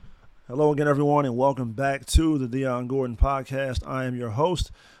Hello again, everyone, and welcome back to the Dion Gordon Podcast. I am your host,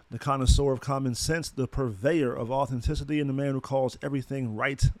 the connoisseur of common sense, the purveyor of authenticity, and the man who calls everything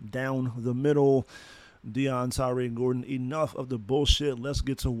right down the middle. Dion Tyree Gordon, enough of the bullshit. Let's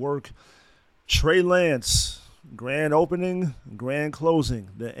get to work. Trey Lance, grand opening, grand closing,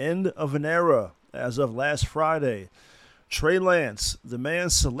 the end of an era as of last Friday. Trey Lance, the man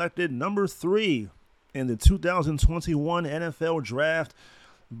selected number 3 in the 2021 NFL Draft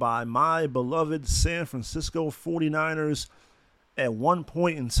by my beloved San Francisco 49ers. At one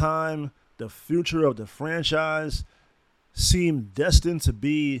point in time, the future of the franchise seemed destined to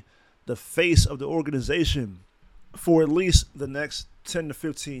be the face of the organization for at least the next 10 to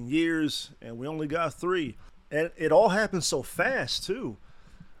 15 years, and we only got 3. And it all happened so fast, too.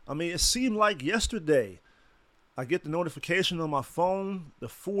 I mean, it seemed like yesterday. I get the notification on my phone. The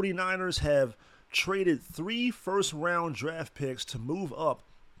 49ers have traded 3 first-round draft picks to move up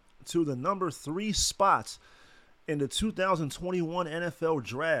to the number 3 spots in the 2021 NFL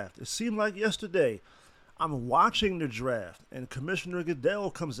Draft. It seemed like yesterday. I'm watching the draft, and Commissioner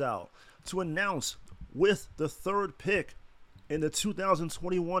Goodell comes out to announce with the 3rd pick in the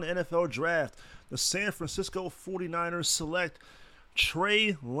 2021 NFL Draft, the San Francisco 49ers select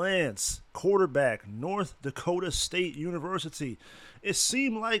Trey Lance, quarterback, North Dakota State University. It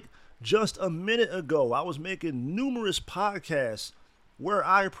seemed like just a minute ago I was making numerous podcasts where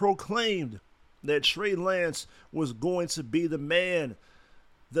I proclaimed that Trey Lance was going to be the man,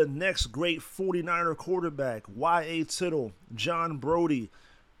 the next great 49er quarterback. Y.A. Tittle, John Brody,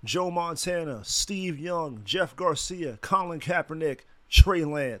 Joe Montana, Steve Young, Jeff Garcia, Colin Kaepernick, Trey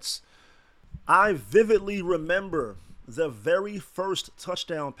Lance. I vividly remember the very first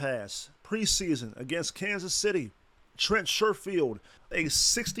touchdown pass preseason against Kansas City. Trent Sherfield, a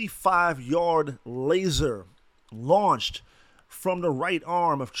 65-yard laser launched from the right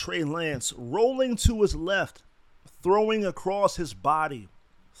arm of Trey Lance, rolling to his left, throwing across his body,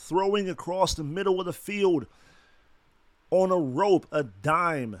 throwing across the middle of the field on a rope, a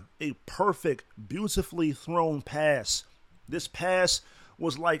dime, a perfect, beautifully thrown pass. This pass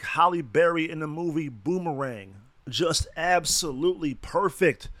was like Halle Berry in the movie Boomerang, just absolutely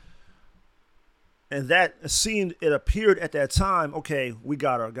perfect. And that it appeared at that time, okay, we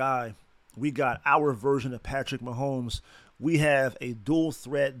got our guy. We got our version of Patrick Mahomes. We have a dual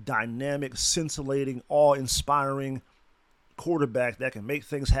threat, dynamic, scintillating, awe-inspiring quarterback that can make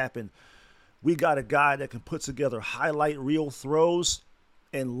things happen. We got a guy that can put together highlight reel throws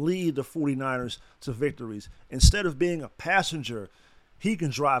and lead the 49ers to victories. Instead of being a passenger, he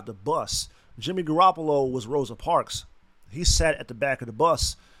can drive the bus. Jimmy Garoppolo was Rosa Parks. He sat at the back of the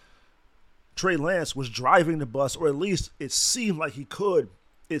bus. Trey Lance was driving the bus, or at least it seemed like he could.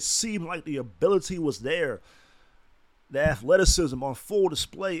 It seemed like the ability was there. The athleticism on full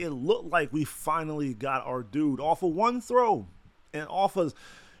display. It looked like we finally got our dude off of one throw. And off of,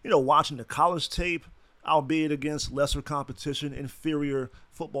 watching the college tape, albeit against lesser competition, inferior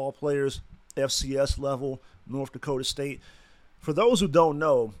football players, FCS level, North Dakota State. For those who don't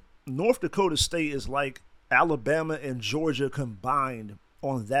know, North Dakota State is like Alabama and Georgia combined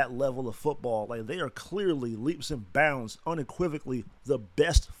on that level of football. Like, they are clearly leaps and bounds, unequivocally the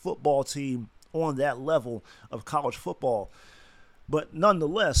best football team on that level of college football. But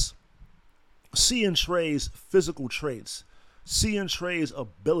nonetheless, seeing Trey's physical traits, seeing Trey's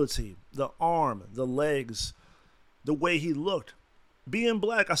ability, the arm, the legs, the way he looked, being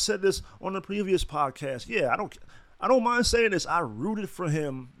black, I said this on the previous podcast. Yeah, I don't mind saying this. I rooted for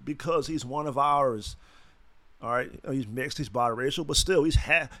him because he's one of ours. All right, he's mixed, he's biracial, but still, he's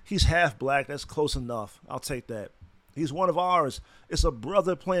half black. That's close enough. I'll take that. He's one of ours. It's a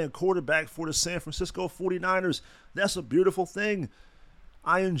brother playing quarterback for the San Francisco 49ers. That's a beautiful thing.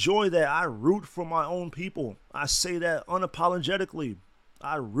 I enjoy that. I root for my own people. I say that unapologetically.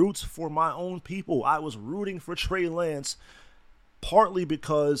 I root for my own people. I was rooting for Trey Lance partly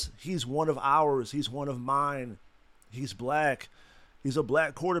because he's one of ours. He's one of mine. He's black. He's a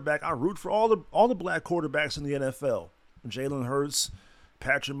black quarterback. I root for all the black quarterbacks in the NFL. Jalen Hurts,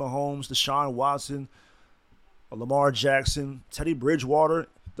 Patrick Mahomes, Deshaun Watson, Lamar Jackson, Teddy Bridgewater.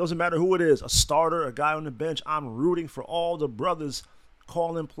 Doesn't matter who it is, a starter, a guy on the bench. I'm rooting for all the brothers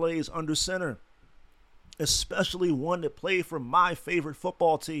calling plays under center, especially one that played for my favorite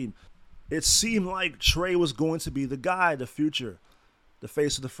football team. It seemed like Trey was going to be the guy, the future, the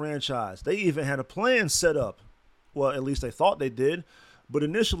face of the franchise. They even had a plan set up. Well, at least they thought they did. But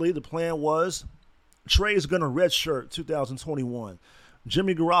initially, the plan was Trey is going to redshirt 2021.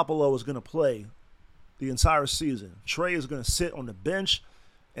 Jimmy Garoppolo is going to play the entire season. Trey is going to sit on the bench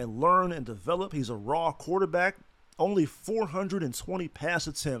and learn and develop. He's a raw quarterback only 420 pass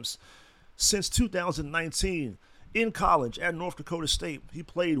attempts since 2019. In college at North Dakota State, he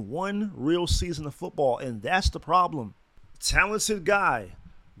played one real season of football, and that's the problem. Talented guy,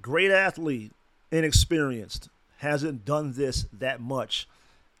 great athlete, inexperienced, hasn't done this that much,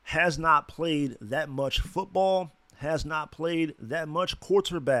 has not played that much football, has not played that much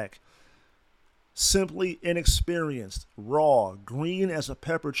quarterback. Simply inexperienced, raw, green as a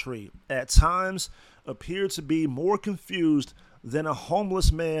pepper tree. At times, appeared to be more confused than a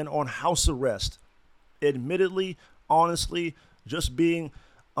homeless man on house arrest. Admittedly, honestly, just being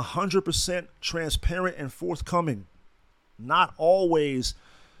 100% transparent and forthcoming. Not always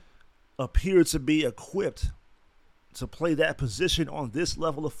appeared to be equipped to play that position on this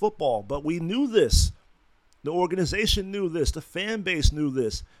level of football. But we knew this. The organization knew this. The fan base knew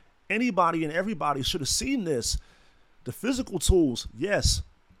this. Anybody and everybody should have seen this. The physical tools, yes.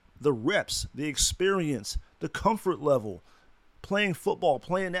 The reps, the experience, the comfort level. Playing football,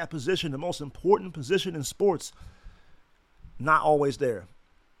 playing that position, the most important position in sports, not always there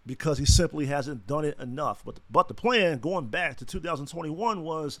because he simply hasn't done it enough. But the plan going back to 2021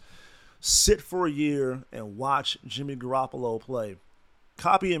 was sit for a year and watch Jimmy Garoppolo play.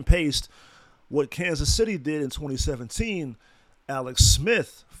 Copy and paste what Kansas City did in 2017. Alex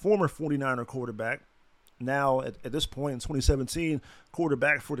Smith, former 49er quarterback, now at this point in 2017,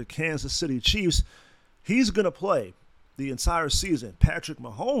 quarterback for the Kansas City Chiefs, he's going to play the entire season. Patrick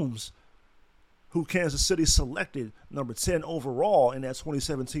Mahomes, who Kansas City selected number 10 overall in that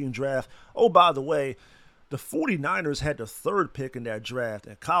 2017 draft. Oh, by the way, the 49ers had the third pick in that draft,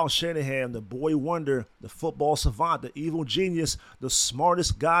 and Kyle Shanahan, the boy wonder, the football savant, the evil genius, the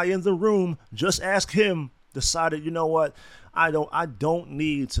smartest guy in the room, just ask him, decided, you know what, I don't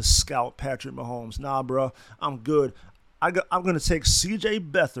need to scout Patrick Mahomes. Nah, bro, I'm good. I'm going to take C.J.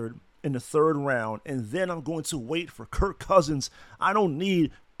 Beathard in the third round, and then I'm going to wait for Kirk Cousins. I don't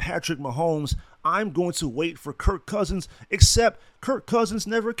need Patrick Mahomes. I'm going to wait for Kirk Cousins, except Kirk Cousins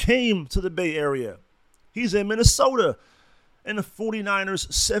never came to the Bay Area. He's in Minnesota. And the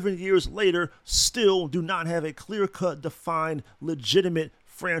 49ers, 7 years later, still do not have a clear-cut, defined, legitimate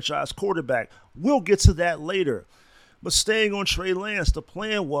franchise quarterback. We'll get to that later. But staying on Trey Lance, the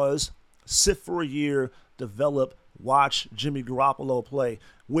plan was sit for a year, develop, watch Jimmy Garoppolo play,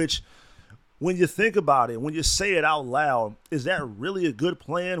 which when you think about it, when you say it out loud, is that really a good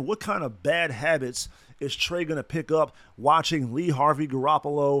plan? What kind of bad habits is Trey going to pick up watching Lee Harvey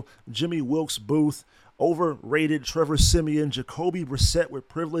Garoppolo, Jimmy Wilkes Booth, overrated Trevor Siemian, Jacoby Brissett with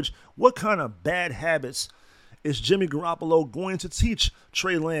privilege? What kind of bad habits is Jimmy Garoppolo going to teach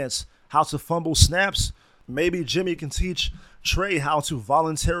Trey Lance? How to fumble snaps? Maybe Jimmy can teach Trey how to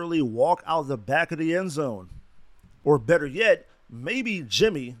voluntarily walk out the back of the end zone. Or better yet, maybe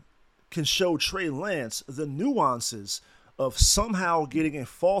Jimmy can show Trey Lance the nuances of somehow getting a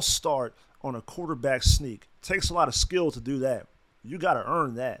false start on a quarterback sneak. Takes a lot of skill to do that. You got to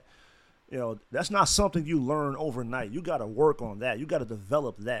earn that. You know, that's not something you learn overnight. You got to work on that. You got to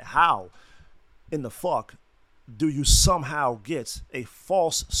develop that. How in the fuck do you somehow get a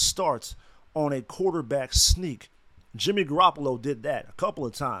false start on a quarterback sneak? Jimmy Garoppolo did that a couple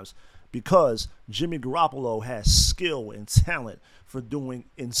of times because Jimmy Garoppolo has skill and talent for doing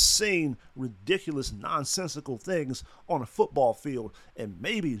insane, ridiculous, nonsensical things on a football field. And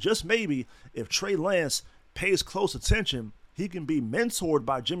maybe, just maybe, if Trey Lance pays close attention, he can be mentored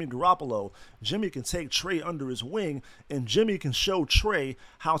by Jimmy Garoppolo. Jimmy can take Trey under his wing, and Jimmy can show Trey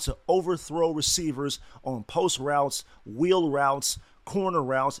how to overthrow receivers on post routes, wheel routes, corner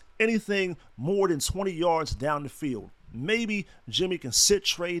routes, anything more than 20 yards down the field. Maybe Jimmy can sit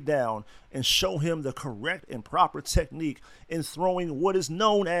Trey down and show him the correct and proper technique in throwing what is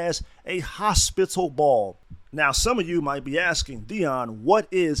known as a hospital ball. Now, some of you might be asking, Dion, what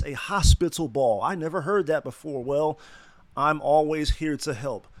is a hospital ball? I never heard that before. Well, I'm always here to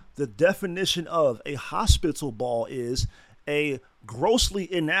help. The definition of a hospital ball is a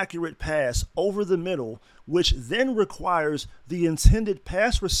grossly inaccurate pass over the middle, which then requires the intended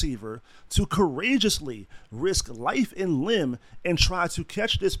pass receiver to courageously risk life and limb and try to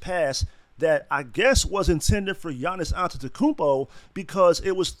catch this pass that I guess was intended for Giannis Antetokounmpo because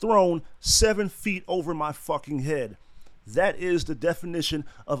it was thrown 7 feet over my fucking head. That is the definition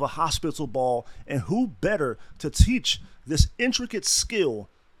of a hospital ball, and who better to teach this intricate skill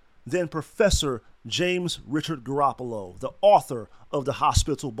than Professor James Richard Garoppolo, the author of the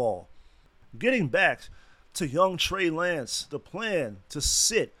hospital ball. Getting back to young Trey Lance, the plan to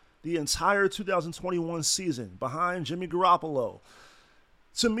sit the entire 2021 season behind Jimmy Garoppolo.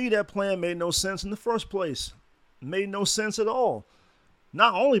 To me, that plan made no sense in the first place. Made no sense at all.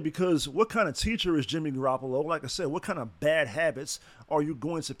 Not only because what kind of teacher is Jimmy Garoppolo, like I said, what kind of bad habits are you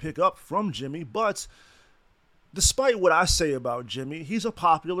going to pick up from Jimmy, but despite what I say about Jimmy, he's a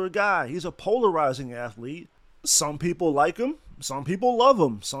popular guy. He's a polarizing athlete. Some people like him. Some people love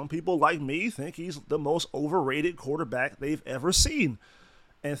him. Some people, like me, think he's the most overrated quarterback they've ever seen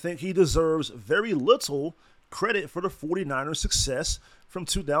and think he deserves very little credit for the 49ers' success from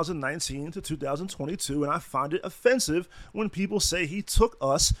 2019 to 2022, and I find it offensive when people say he took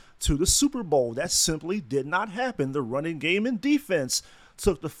us to the Super Bowl. That simply did not happen. The running game and defense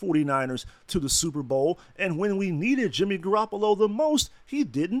took the 49ers to the Super Bowl, and when we needed Jimmy Garoppolo the most, he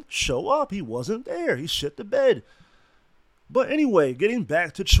didn't show up. He wasn't there. He shit the bed. But anyway, getting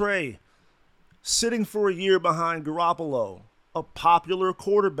back to Trey, sitting for a year behind Garoppolo, a popular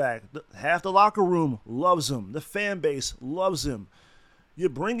quarterback. Half the locker room loves him. The fan base loves him. You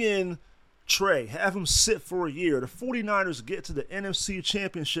bring in Trey, have him sit for a year. The 49ers get to the NFC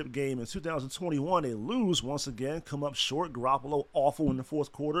Championship game in 2021. They lose once again, come up short. Garoppolo awful in the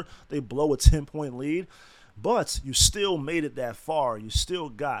fourth quarter. They blow a 10-point lead. But you still made it that far. You still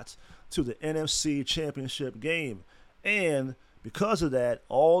got to the NFC Championship game. And because of that,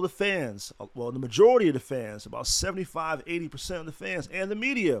 all the fans, well, the majority of the fans, about 75-80% of the fans, and the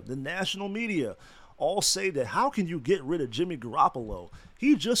media, the national media, all say that how can you get rid of Jimmy Garoppolo?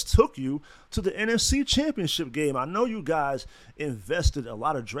 He just took you to the NFC Championship game. I know you guys invested a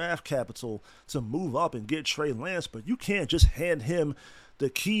lot of draft capital to move up and get Trey Lance, but you can't just hand him the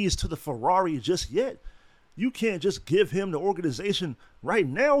keys to the Ferrari just yet. You can't just give him the organization right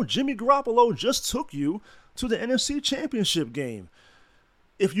now. Jimmy Garoppolo just took you to the NFC Championship game.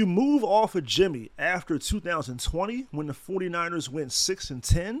 If you move off of Jimmy after 2020, when the 49ers went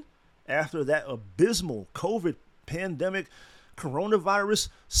 6-10, after that abysmal COVID pandemic coronavirus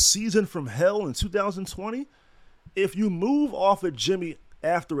season from hell in 2020, if you move off of Jimmy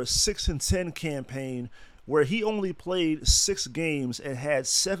after a 6-10 campaign where he only played 6 games and had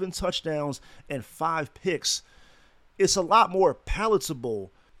 7 touchdowns and 5 picks, it's a lot more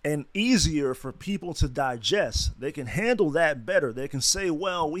palatable and easier for people to digest. They can handle that better. They can say,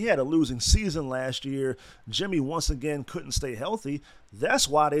 well, we had a losing season last year. Jimmy once again couldn't stay healthy. That's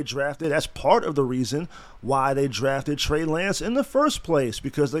why they drafted. That's part of the reason why they drafted Trey Lance in the first place,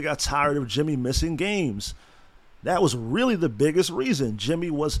 because they got tired of Jimmy missing games. That was really the biggest reason. Jimmy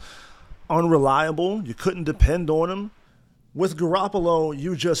was unreliable. You couldn't depend on him. With Garoppolo,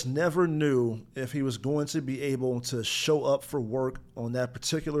 you just never knew if he was going to be able to show up for work on that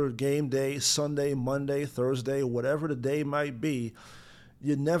particular game day, Sunday, Monday, Thursday, whatever the day might be.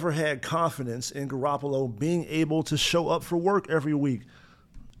 You never had confidence in Garoppolo being able to show up for work every week.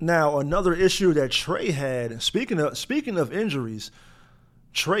 Now, another issue that Trey had, speaking of injuries,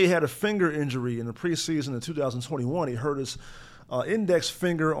 Trey had a finger injury in the preseason of 2021. He hurt his index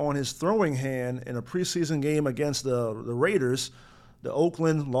finger on his throwing hand in a preseason game against the Raiders, the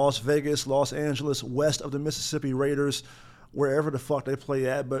Oakland, Las Vegas, Los Angeles, west of the Mississippi Raiders, wherever the fuck they play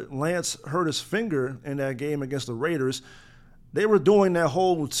at. But Lance hurt his finger in that game against the Raiders. They were doing that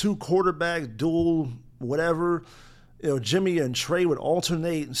whole 2 quarterback duel, whatever. You know, Jimmy and Trey would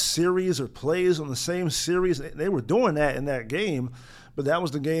alternate series or plays on the same series. They were doing that in that game. But that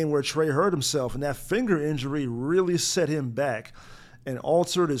was the game where Trey hurt himself, and that finger injury really set him back and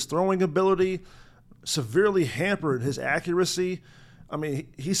altered his throwing ability, severely hampered his accuracy. I mean,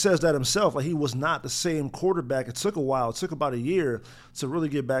 he says that himself, like he was not the same quarterback. It took a while. It took about a year to really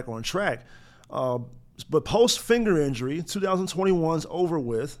get back on track. But post-finger injury, 2021's over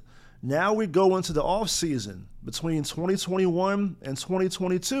with. Now we go into the offseason between 2021 and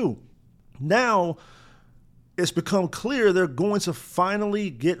 2022. Now it's become clear they're going to finally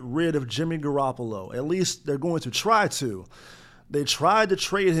get rid of Jimmy Garoppolo. At least they're going to try to. They tried to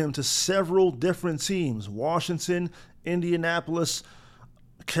trade him to several different teams. Washington, Indianapolis,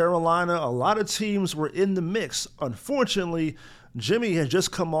 Carolina. A lot of teams were in the mix. Unfortunately, Jimmy had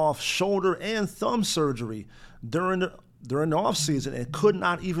just come off shoulder and thumb surgery during the offseason and could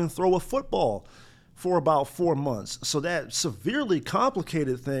not even throw a football for about 4 months. So that severely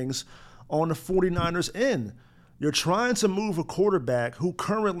complicated things on the 49ers end. You're trying to move a quarterback who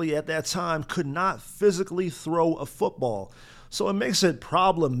currently at that time could not physically throw a football. So it makes it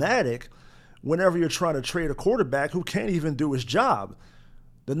problematic whenever you're trying to trade a quarterback who can't even do his job.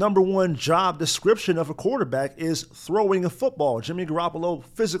 The number one job description of a quarterback is throwing a football. Jimmy Garoppolo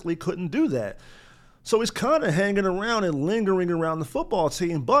physically couldn't do that. So he's kind of hanging around and lingering around the football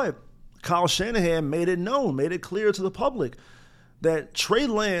team, but Kyle Shanahan made it known, made it clear to the public that Trey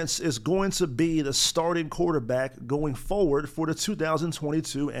Lance is going to be the starting quarterback going forward for the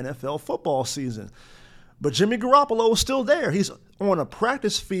 2022 NFL football season. But Jimmy Garoppolo is still there. He's on a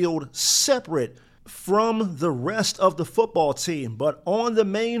practice field separate from the rest of the football team, but on the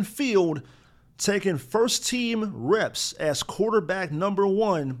main field, taking first team reps as quarterback number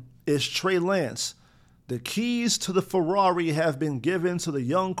 1 is Trey Lance. The keys to the Ferrari have been given to the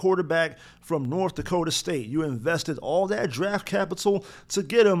young quarterback from North Dakota State. You invested all that draft capital to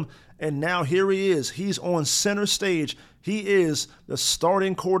get him, and now here he is. He's on center stage. He is the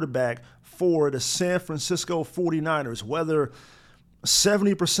starting quarterback for the San Francisco 49ers. Whether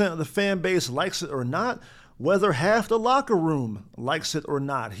 70% of the fan base likes it or not, whether half the locker room likes it or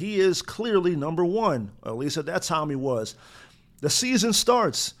not, he is clearly number 1, or at least at that time he was. The season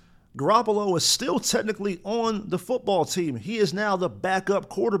starts. Garoppolo is still technically on the football team. He is now the backup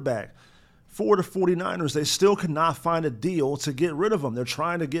quarterback for the 49ers. They still could not find a deal to get rid of him. They're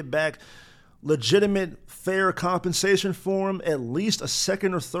trying to get back legitimate, fair compensation for him, at least a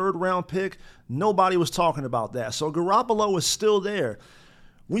second or third round pick. Nobody was talking about that. So Garoppolo is still there.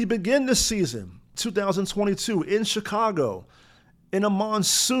 We begin this season, 2022, in Chicago, in a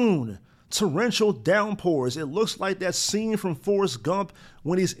monsoon, torrential downpours. It looks like that scene from Forrest Gump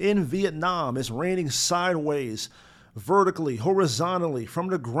when he's in Vietnam. It's raining sideways, vertically, horizontally, from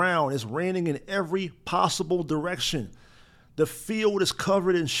the ground. It's raining in every possible direction. The field is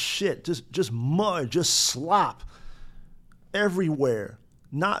covered in shit, just mud, just slop everywhere.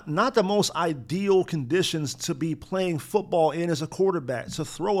 Not the most ideal conditions to be playing football in as a quarterback, to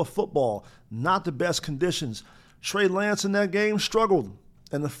throw a football, not the best conditions. Trey Lance in that game struggled,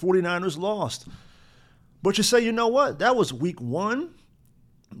 and the 49ers lost. But you say, you know what? That was week 1.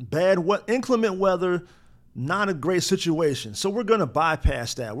 Inclement weather, not a great situation. So we're going to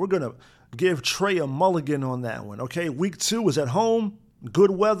bypass that. We're going to give Trey a mulligan on that one, okay? Week 2 is at home,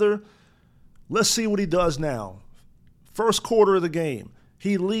 good weather. Let's see what he does now. First quarter of the game,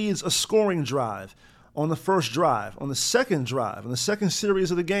 he leads a scoring drive on the first drive. On the second drive, on the second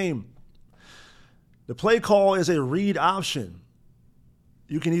series of the game, the play call is a read option.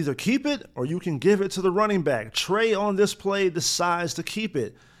 You can either keep it or you can give it to the running back. Trey on this play decides to keep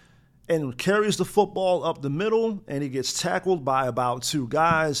it and carries the football up the middle, and he gets tackled by about 2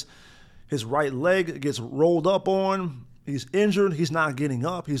 guys. His right leg gets rolled up on. He's injured. He's not getting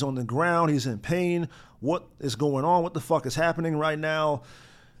up. He's on the ground. He's in pain. What is going on? What the fuck is happening right now?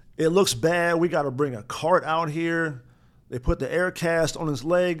 It looks bad. We got to bring a cart out here. They put the air cast on his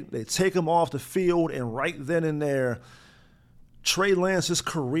leg. They take him off the field, and right then and there, Trey Lance's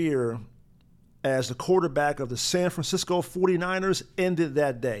career as the quarterback of the San Francisco 49ers ended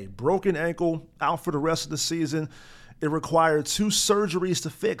that day. Broken ankle, out for the rest of the season. It required 2 surgeries to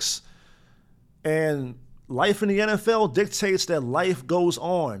fix. And life in the NFL dictates that life goes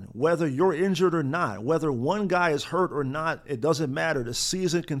on, whether you're injured or not, whether one guy is hurt or not, it doesn't matter. The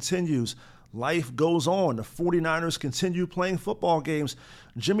season continues. Life goes on. The 49ers continue playing football games.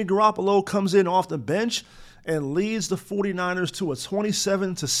 Jimmy Garoppolo comes in off the bench and leads the 49ers to a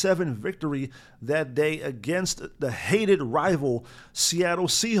 27-7 victory that day against the hated rival Seattle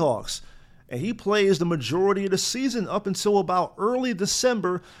Seahawks. And he plays the majority of the season up until about early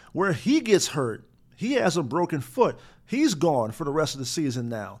December, where he gets hurt. He has a broken foot. He's gone for the rest of the season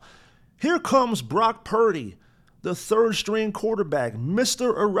now. Here comes Brock Purdy, the third-string quarterback,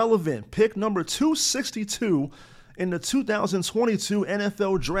 Mr. Irrelevant, pick number 262 in the 2022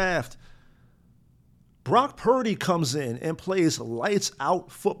 NFL Draft. Brock Purdy comes in and plays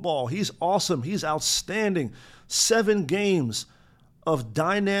lights-out football. He's awesome. He's outstanding. 7 games of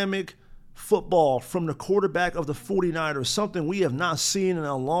dynamic football from the quarterback of the 49ers, something we have not seen in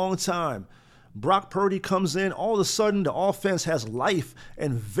a long time. Brock Purdy comes in, all of a sudden the offense has life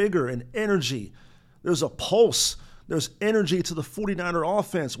and vigor and energy. There's a pulse. There's energy to the 49er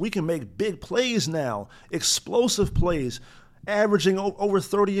offense. We can make big plays now, explosive plays, averaging over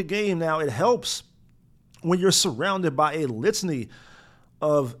 30 a game now. It helps when you're surrounded by a litany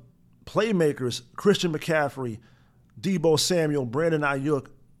of playmakers: Christian McCaffrey, Deebo Samuel, Brandon Ayuk,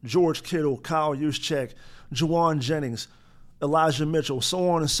 George Kittle, Kyle Juszczyk, Juwan Jennings, Elijah Mitchell, so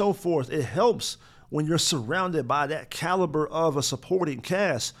on and so forth. It helps when you're surrounded by that caliber of a supporting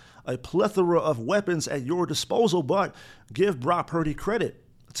cast, a plethora of weapons at your disposal. But give Brock Purdy credit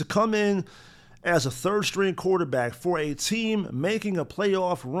to come in as a third-string quarterback for a team making a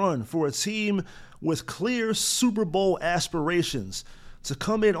playoff run, for a team with clear Super Bowl aspirations, to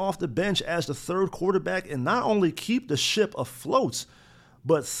come in off the bench as the third quarterback and not only keep the ship afloat,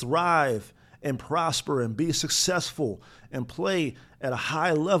 but thrive and prosper and be successful and play at a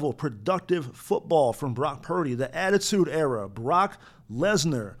high level, productive football from Brock Purdy. The Attitude Era, Brock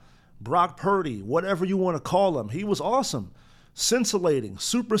Lesnar, Brock Purdy, whatever you want to call him. He was awesome. scintillating,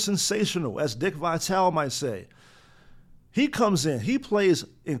 super sensational, as Dick Vitale might say. He comes in, he plays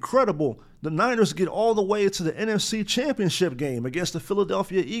incredible. The Niners get all the way to the NFC Championship game against the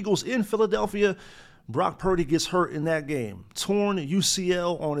Philadelphia Eagles in Philadelphia. Brock Purdy gets hurt in that game. Torn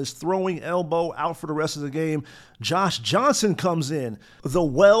UCL on his throwing elbow, out for the rest of the game. Josh Johnson comes in, the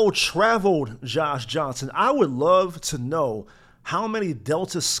well-traveled Josh Johnson. I would love to know how many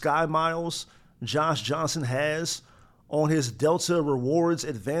Delta Sky Miles Josh Johnson has on his Delta Rewards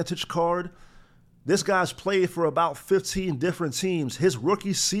Advantage card. This guy's played for about 15 different teams. His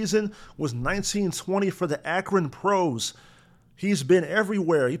rookie season was 1920 for the Akron Pros. He's been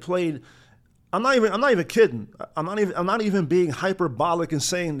everywhere. He played. I'm not even kidding. I'm not even being hyperbolic in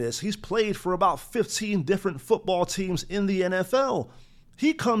saying this. He's played for about 15 different football teams in the NFL.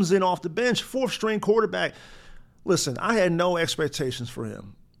 He comes in off the bench, fourth string quarterback. Listen, I had no expectations for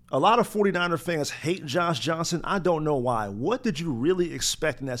him. A lot of 49er fans hate Josh Johnson. I don't know why. What did you really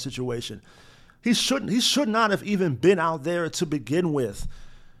expect in that situation? He should not have even been out there to begin with.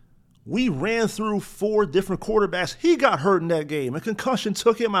 We ran through 4 different quarterbacks. He got hurt in that game. A concussion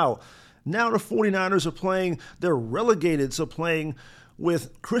took him out. Now the 49ers are playing, they're relegated to playing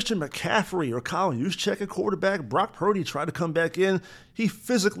with Christian McCaffrey or Kyle Juszczyk at quarterback. Brock Purdy tried to come back in. He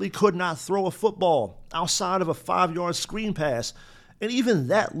physically could not throw a football outside of a 5-yard screen pass. And even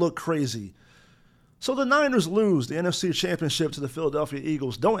that looked crazy. So the Niners lose the NFC Championship to the Philadelphia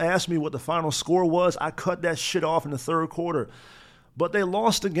Eagles. Don't ask me what the final score was. I cut that shit off in the third quarter. But they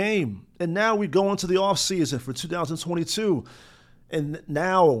lost the game. And now we go into the offseason for 2022. And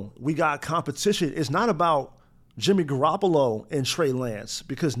now we got competition. It's not about Jimmy Garoppolo and Trey Lance,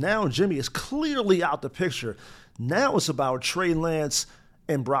 because now Jimmy is clearly out the picture. Now it's about Trey Lance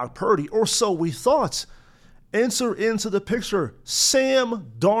and Brock Purdy, or so we thought. Enter into the picture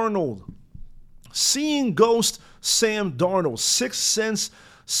Sam Darnold. Seeing ghost Sam Darnold. Sixth sense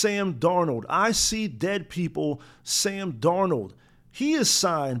Sam Darnold. I see dead people Sam Darnold. He is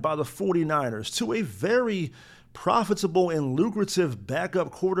signed by the 49ers to a very profitable and lucrative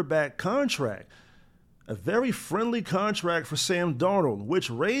backup quarterback contract. A very friendly contract for Sam Darnold, which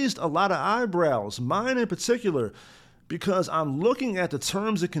raised a lot of eyebrows, mine in particular, because I'm looking at the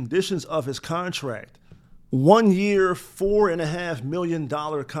terms and conditions of his contract. 1 year, $4.5 million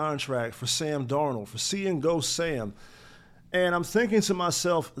contract for Sam Darnold, for seeing ghost Sam. And I'm thinking to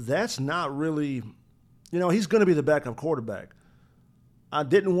myself, that's not really, he's going to be the backup quarterback. I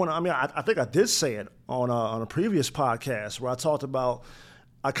didn't want to, I think I did say it on a previous podcast where I talked about,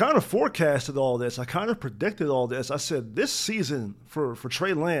 I kind of forecasted all this. I kind of predicted all this. I said this season for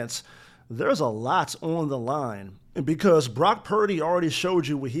Trey Lance, there's a lot on the line. And because Brock Purdy already showed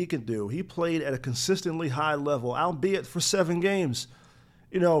you what he can do. He played at a consistently high level, albeit for 7 games.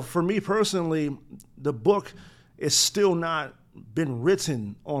 For me personally, the book is still not been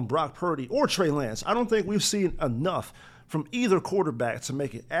written on Brock Purdy or Trey Lance. I don't think we've seen enough from either quarterback to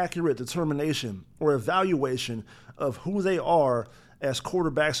make an accurate determination or evaluation of who they are as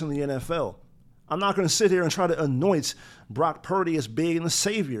quarterbacks in the NFL. I'm not going to sit here and try to anoint Brock Purdy as being the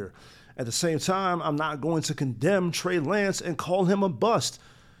savior. At the same time, I'm not going to condemn Trey Lance and call him a bust.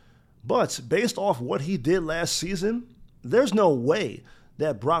 But based off what he did last season, there's no way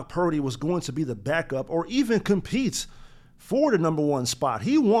that Brock Purdy was going to be the backup or even compete for the number 1 spot.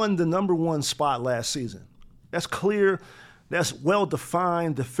 He won the number 1 spot last season. That's clear. That's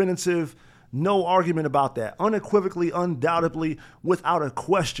well-defined, definitive. No argument about that. Unequivocally, undoubtedly, without a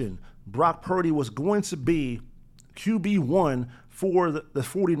question, Brock Purdy was going to be QB1 for the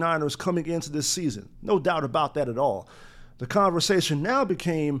 49ers coming into this season. No doubt about that at all. The conversation now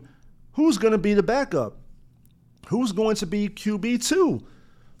became, who's going to be the backup? Who's going to be QB2?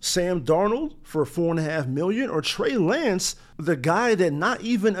 Sam Darnold for $4.5 million, or Trey Lance, the guy that not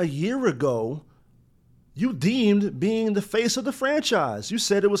even a year ago you deemed being the face of the franchise. You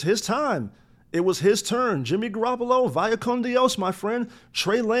said it was his time. It was his turn. Jimmy Garoppolo, via con Dios, my friend.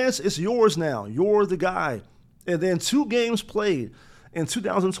 Trey Lance, it's yours now. You're the guy. And then 2 games played in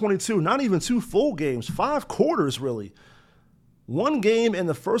 2022, not even 2 full games, 5 quarters really. 1 game in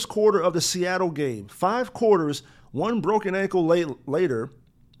the first quarter of the Seattle game, 5 quarters, 1 broken ankle later,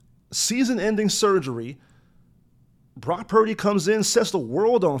 season-ending surgery. Brock Purdy comes in, sets the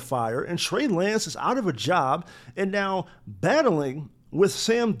world on fire, and Trey Lance is out of a job and now battling with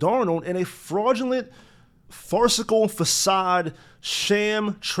Sam Darnold in a fraudulent, farcical facade,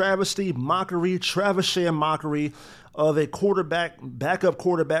 sham, travesty, mockery, Travis-sham mockery of a backup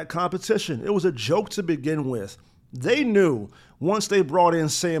quarterback competition. It was a joke to begin with. They knew once they brought in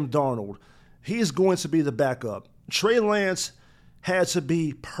Sam Darnold, he's going to be the backup. Trey Lance had to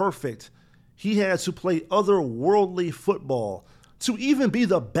be perfect. he had to play otherworldly football to even be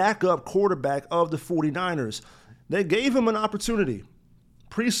the backup quarterback of the 49ers. They gave him an opportunity.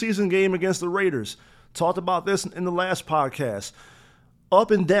 Preseason game against the Raiders. Talked about this in the last podcast. Up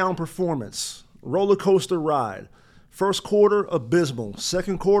and down performance. Roller coaster ride. First quarter, abysmal.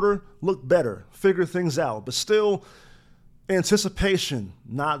 Second quarter, looked better. Figured things out. But still, anticipation,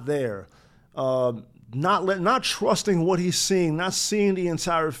 not there. Not trusting what he's seeing. Not seeing the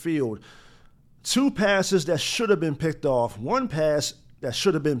entire field. 2 passes that should have been picked off. 1 pass that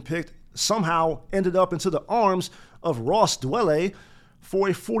should have been picked somehow ended up into the arms of Ross Dwelle for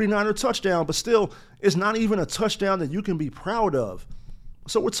a 49er touchdown, but still, it's not even a touchdown that you can be proud of.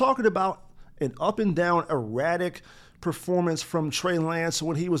 So we're talking about an up and down, erratic performance from Trey Lance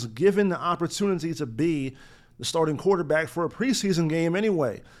when he was given the opportunity to be the starting quarterback for a preseason game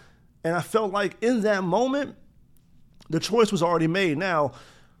anyway. And I felt like in that moment, the choice was already made. Now,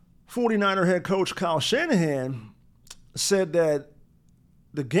 49er head coach Kyle Shanahan said that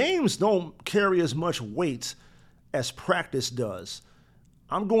the games don't carry as much weight as practice does.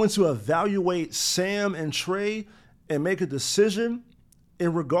 I'm going to evaluate Sam and Trey and make a decision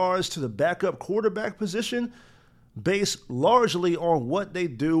in regards to the backup quarterback position based largely on what they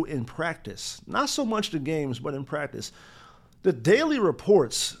do in practice. Not so much the games, but in practice. The daily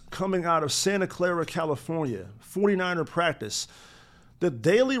reports coming out of Santa Clara, California, 49er practice, the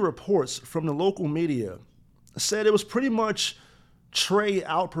daily reports from the local media said it was pretty much Trey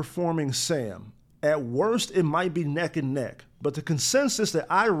outperforming Sam. At worst, it might be neck and neck. But the consensus that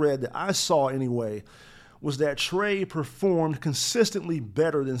I read, that I saw anyway, was that Trey performed consistently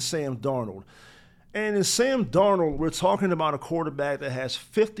better than Sam Darnold. And in Sam Darnold, we're talking about a quarterback that has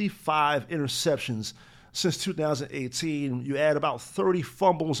 55 interceptions since 2018. You add about 30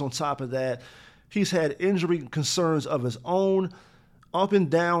 fumbles on top of that. He's had injury concerns of his own. Up and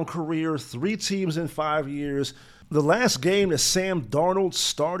down career, 3 teams in 5 years. The last game that Sam Darnold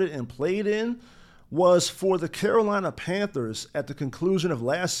started and played in was for the Carolina Panthers at the conclusion of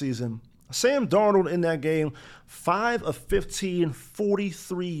last season. Sam Darnold in that game, 5 of 15,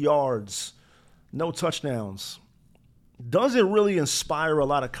 43 yards, no touchdowns. Doesn't really inspire a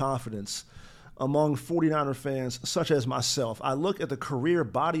lot of confidence among 49er fans such as myself. I look at the career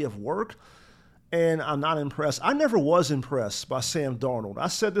body of work and I'm not impressed. I never was impressed by Sam Darnold. I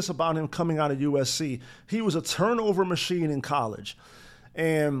said this about him coming out of USC. He was a turnover machine in college.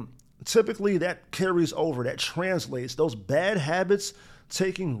 And typically that carries over, that translates. Those bad habits,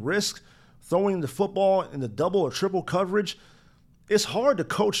 taking risks, throwing the football in the double or triple coverage, it's hard to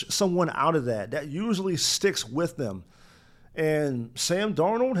coach someone out of that. That usually sticks with them. And Sam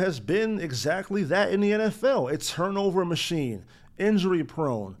Darnold has been exactly that in the NFL. A turnover machine, injury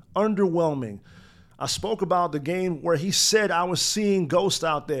prone, underwhelming. I spoke about the game where he said I was seeing ghosts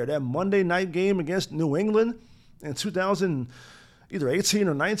out there. That Monday night game against New England in 2018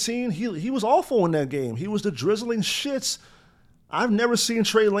 or 19, he was awful in that game. He was the drizzling shits. I've never seen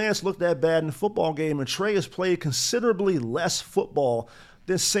Trey Lance look that bad in a football game, and Trey has played considerably less football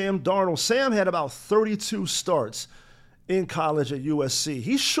than Sam Darnold. Sam had about 32 starts in college at USC.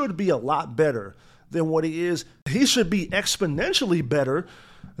 He should be a lot better than what he is. He should be exponentially better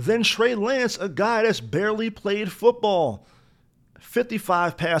than Trey Lance, a guy that's barely played football.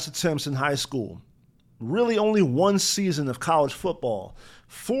 55 pass attempts in high school. Really only 1 season of college football.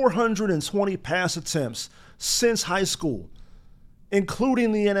 420 pass attempts since high school,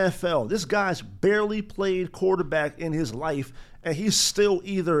 including the NFL. This guy's barely played quarterback in his life, and he's still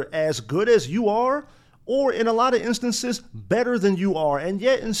either as good as you are or in a lot of instances better than you are. And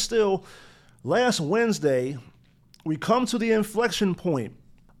yet and still, last Wednesday, we come to the inflection point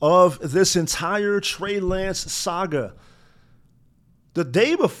of this entire Trey Lance saga. The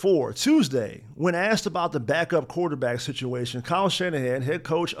day before, Tuesday, when asked about the backup quarterback situation, Kyle Shanahan, head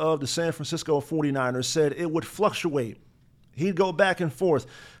coach of the San Francisco 49ers, said it would fluctuate. He'd go back and forth.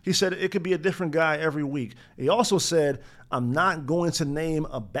 He said it could be a different guy every week. He also said, I'm not going to name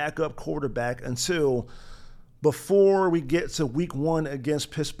a backup quarterback until before we get to week 1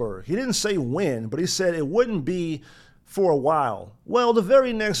 against Pittsburgh. He didn't say when, but he said it wouldn't be for a while. Well, the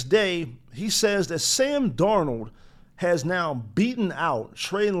very next day, he says that Sam Darnold has now beaten out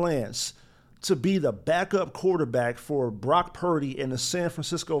Trey Lance to be the backup quarterback for Brock Purdy and the San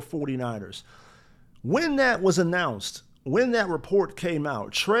Francisco 49ers. When that was announced, when that report came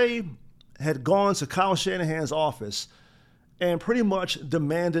out, Trey had gone to Kyle Shanahan's office and pretty much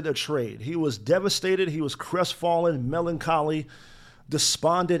demanded a trade. He was devastated. He was crestfallen, melancholy,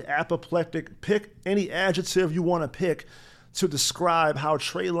 despondent, apoplectic. Pick any adjective you want to pick to describe how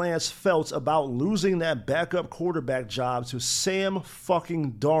Trey Lance felt about losing that backup quarterback job to Sam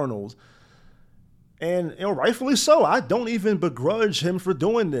fucking Darnold. And rightfully so. I don't even begrudge him for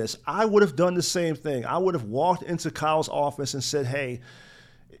doing this. I would have done the same thing. I would have walked into Kyle's office and said, hey,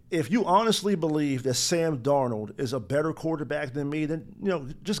 if you honestly believe that Sam Darnold is a better quarterback than me,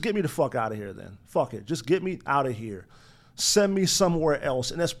 then, just get me the fuck out of here then. Fuck it. Just get me out of here. Send me somewhere else.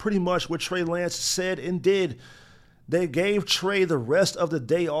 And that's pretty much what Trey Lance said and did. They gave Trey the rest of the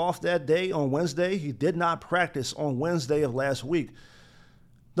day off that day on Wednesday. He did not practice on Wednesday of last week.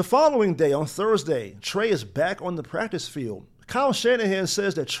 The following day, on Thursday, Trey is back on the practice field. Kyle Shanahan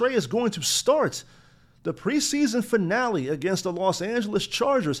says that Trey is going to start the preseason finale against the Los Angeles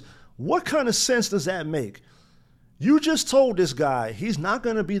Chargers. What kind of sense does that make? You just told this guy he's not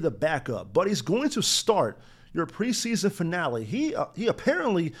going to be the backup, but he's going to start your preseason finale. He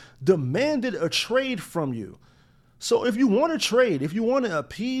apparently demanded a trade from you. So if you want to trade, if you want to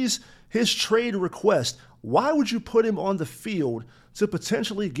appease his trade request, why would you put him on the field to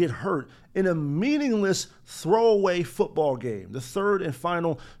potentially get hurt in a meaningless throwaway football game, the third and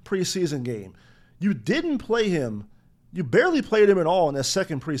final preseason game? You didn't play him. You barely played him at all in that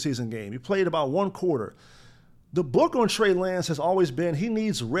second preseason game. You played about one quarter. The book on Trey Lance has always been he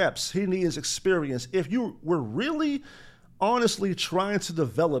needs reps. He needs experience. If you were really honestly trying to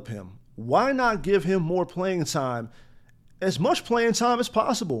develop him, why not give him more playing time, as much playing time as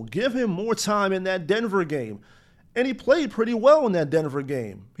possible? Give him more time in that Denver game. And he played pretty well in that Denver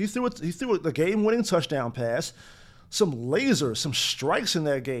game. He threw the game-winning touchdown pass, some lasers, some strikes in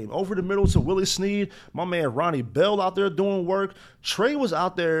that game. Over the middle to Willie Snead, my man Ronnie Bell out there doing work. Trey was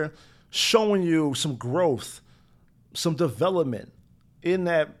out there showing you some growth, some development in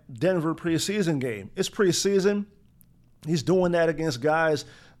that Denver preseason game. It's preseason. He's doing that against guys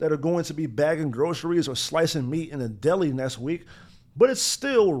that are going to be bagging groceries or slicing meat in a deli next week. But it's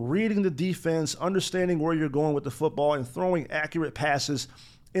still reading the defense, understanding where you're going with the football, and throwing accurate passes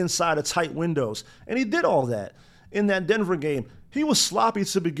inside of tight windows. And he did all that in that Denver game. He was sloppy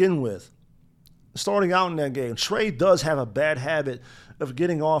to begin with. Starting out in that game, Trey does have a bad habit of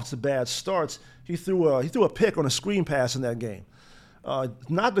getting off to bad starts. He threw a pick on a screen pass in that game.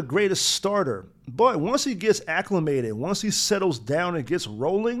 Not the greatest starter, but once he gets acclimated, once he settles down and gets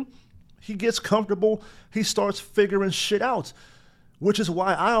rolling, he gets comfortable, he starts figuring shit out. Which is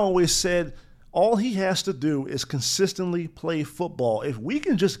why I always said all he has to do is consistently play football. If we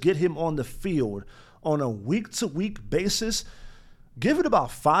can just get him on the field on a week-to-week basis, give it about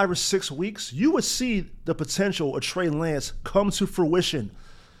 5 or 6 weeks, you would see the potential of Trey Lance come to fruition.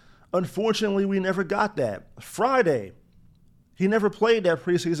 Unfortunately, we never got that. Friday, he never played that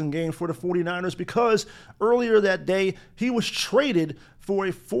preseason game for the 49ers because earlier that day, he was traded for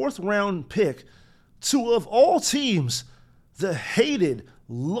a 4th-round pick to, of all teams, the hated,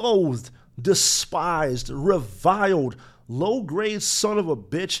 loathed, despised, reviled, low-grade son of a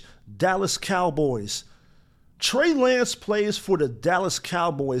bitch, Dallas Cowboys. Trey Lance plays for the Dallas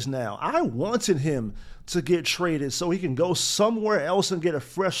Cowboys now. I wanted him to get traded so he can go somewhere else and get a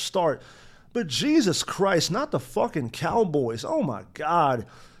fresh start. But Jesus Christ, not the fucking Cowboys. Oh my God.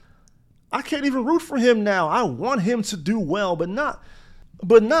 I can't even root for him now. I want him to do well, but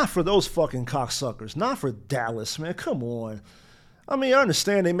not for those fucking cocksuckers. Not for Dallas, man. Come on. I mean, I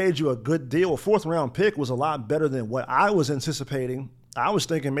understand they made you a good deal. A 4th-round pick was a lot better than what I was anticipating. I was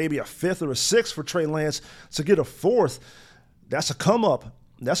thinking maybe a 5th or a 6th for Trey Lance. To get a 4th, that's a come-up.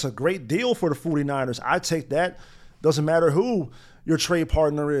 That's a great deal for the 49ers. I take that. Doesn't matter who your trade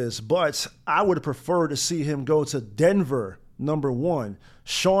partner is. But I would have preferred to see him go to Denver, number 1.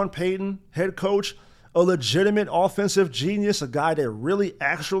 Sean Payton, head coach, a legitimate offensive genius, a guy that really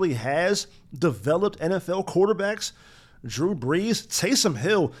actually has developed NFL quarterbacks. Drew Brees, Taysom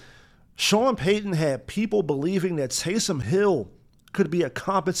Hill. Sean Payton had people believing that Taysom Hill could be a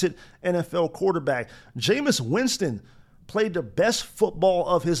competent NFL quarterback. Jameis Winston played the best football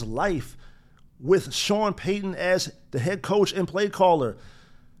of his life with Sean Payton as the head coach and play caller.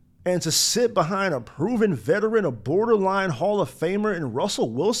 And to sit behind a proven veteran, a borderline Hall of Famer in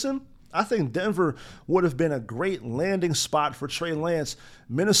Russell Wilson, I think Denver would have been a great landing spot for Trey Lance.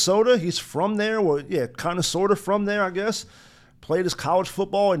 Minnesota, he's from there. Well, yeah, kind of sort of from there, I guess. Played his college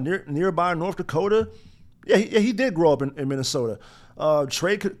football in nearby North Dakota. Yeah, he did grow up in Minnesota.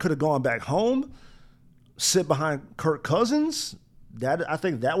 Trey could have gone back home, sit behind Kirk Cousins. I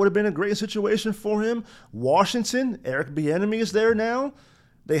think that would have been a great situation for him. Washington, Eric Bieniemy is there now.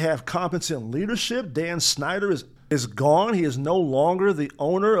 They have competent leadership. Dan Snyder is gone. He is no longer the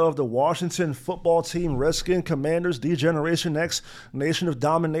owner of the Washington football team, Redskin, Commanders, D-Generation X, Nation of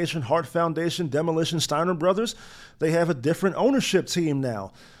Domination, Hart Foundation, Demolition, Steiner Brothers. They have a different ownership team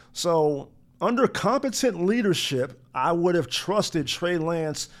now. So Under competent leadership, I would have trusted Trey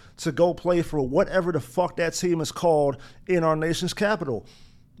Lance to go play for whatever the fuck that team is called in our nation's capital.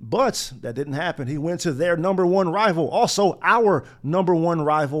 But that didn't happen. He went to their number one rival, also our number one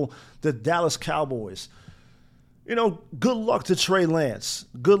rival, the Dallas Cowboys. You know, good luck to Trey Lance.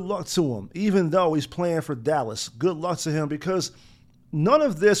 Good luck to him, even though he's playing for Dallas. Good luck to him, because none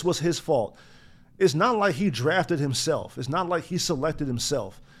of this was his fault. It's not like he drafted himself. It's not like he selected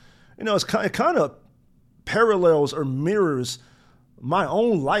himself. You know, it kind of parallels or mirrors my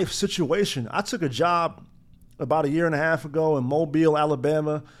own life situation. I took a job about a year and a half ago in Mobile,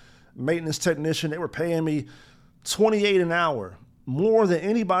 Alabama, maintenance technician. They were paying me $28 an hour, more than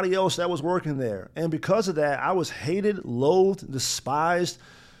anybody else that was working there. And because of that, I was hated, loathed, despised,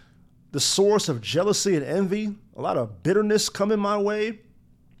 the source of jealousy and envy, a lot of bitterness coming my way.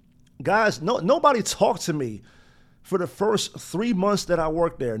 Guys, nobody talked to me for the first 3 months that I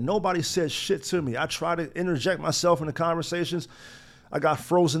worked there. Nobody said shit to me. I tried to interject myself into conversations. I got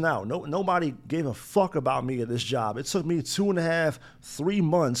frozen out. Nobody gave a fuck about me at this job. It took me 2.5, 3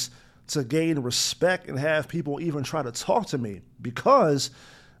 months to gain respect and have people even try to talk to me, because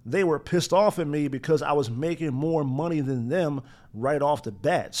they were pissed off at me because I was making more money than them right off the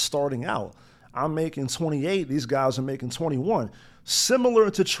bat, starting out. I'm making 28. These guys are making 21. Similar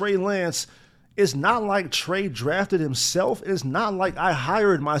to Trey Lance, it's not like Trey drafted himself. It's not like I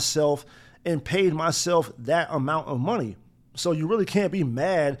hired myself and paid myself that amount of money. So you really can't be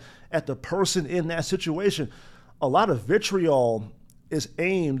mad at the person in that situation. A lot of vitriol is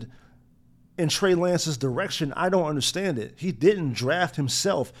aimed in Trey Lance's direction. I don't understand it. He didn't draft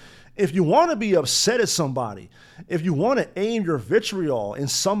himself. If you want to be upset at somebody, if you want to aim your vitriol in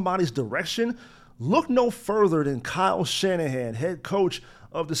somebody's direction, look no further than Kyle Shanahan, head coach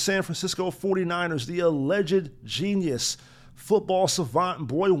of the San Francisco 49ers, the alleged genius, football savant,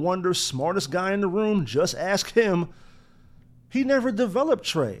 boy wonder, smartest guy in the room. Just ask him. He never developed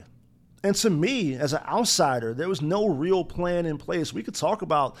Trey. And to me, as an outsider, there was no real plan in place. We could talk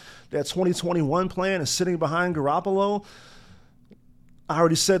about that 2021 plan and sitting behind Garoppolo. I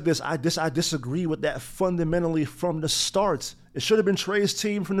already said this. I disagree with that fundamentally from the start. It should have been Trey's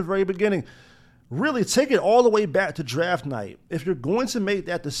team from the very beginning. Really, take it all the way back to draft night. If you're going to make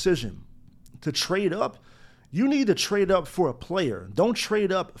that decision to trade up, you need to trade up for a player. Don't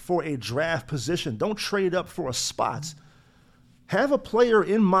trade up for a draft position. Don't trade up for a spot. Have a player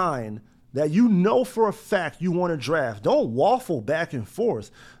in mind that you know for a fact you want to draft. Don't waffle back and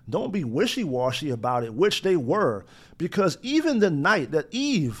forth. Don't be wishy-washy about it, which they were. Because even the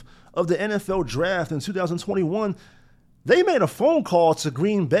eve of the NFL draft in 2021, they made a phone call to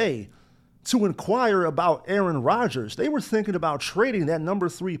Green Bay to inquire about Aaron Rodgers. They were thinking about trading that number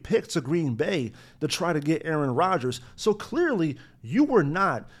 3 pick to Green Bay to try to get Aaron Rodgers. So clearly, you were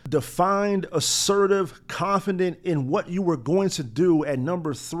not defined, assertive, confident in what you were going to do at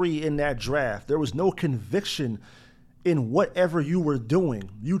number 3 in that draft. There was no conviction in whatever you were doing.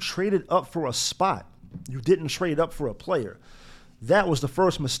 You traded up for a spot. You didn't trade up for a player. That was the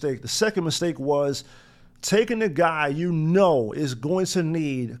first mistake. The second mistake was taking the guy you know is going to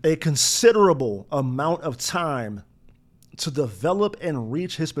need a considerable amount of time to develop and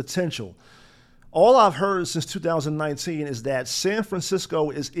reach his potential. All I've heard since 2019 is that San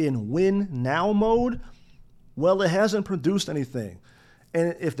Francisco is in win now mode. Well, it hasn't produced anything.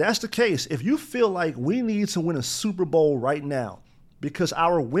 And if that's the case, if you feel like we need to win a Super Bowl right now because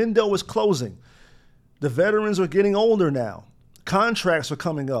our window is closing, the veterans are getting older now, contracts are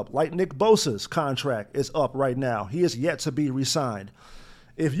coming up, like Nick Bosa's contract is up right now. He is yet to be re-signed.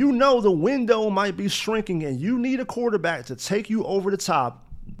 If you know the window might be shrinking and you need a quarterback to take you over the top,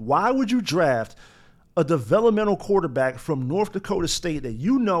 why would you draft a developmental quarterback from North Dakota State that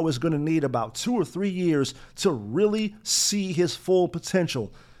you know is going to need about 2 or 3 years to really see his full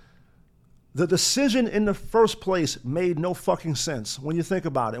potential? The decision in the first place made no fucking sense when you think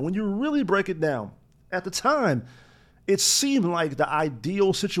about it. When you really break it down, at the time, it seemed like the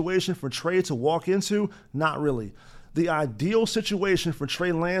ideal situation for Trey to walk into. Not really. The ideal situation for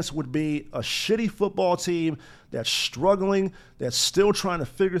Trey Lance would be a shitty football team that's struggling, that's still trying to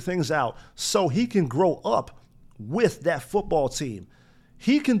figure things out, so he can grow up with that football team.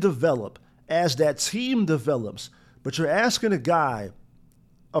 He can develop as that team develops. But you're asking a guy,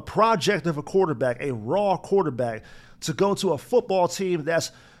 a project of a quarterback, a raw quarterback, to go to a football team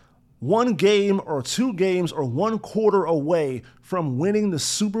that's 1 game or 2 games or 1 quarter away from winning the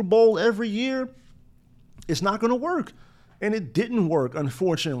Super Bowl every year. It's not going to work. And it didn't work,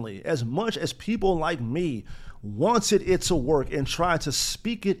 unfortunately. As much as people like me wanted it to work and tried to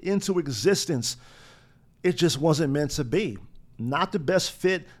speak it into existence, it just wasn't meant to be. not the best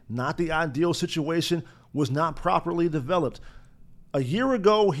fit, not the ideal situation, was not properly developed. A year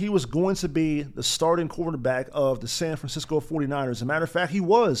ago, he was going to be the starting quarterback of the San Francisco 49ers. As a matter of fact, he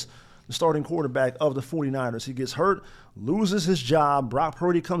was the starting quarterback of the 49ers. He gets hurt, loses his job. Brock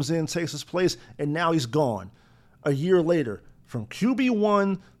Purdy comes in, takes his place, and now he's gone. A year later, from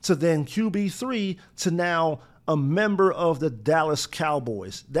QB1 to then QB3 to now a member of the Dallas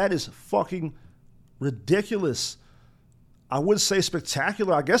Cowboys. That is fucking ridiculous. I would say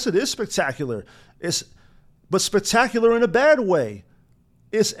spectacular. I guess it is spectacular. But spectacular in a bad way.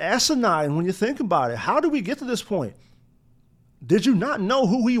 It's asinine when you think about it. How did we get to this point? Did you not know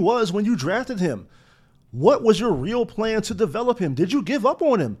who he was when you drafted him? What was your real plan to develop him? Did you give up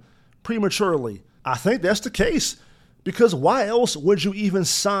on him prematurely? I think that's the case. Because why else would you even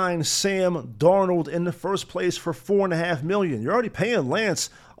sign Sam Darnold in the first place for $4.5 million? You're already paying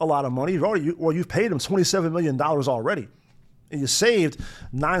Lance a lot of money. You've paid him $27 million already. And you saved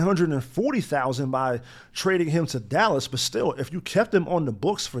 $940,000 by trading him to Dallas. But still, if you kept him on the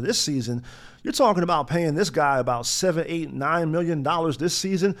books for this season, you're talking about paying this guy about $7, $8, $9 million this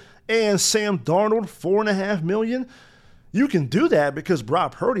season, and Sam Darnold $4.5 million. You can do that because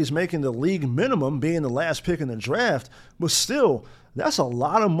Brock Purdy's making the league minimum, being the last pick in the draft. But still, that's a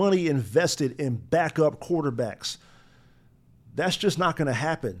lot of money invested in backup quarterbacks. That's just not going to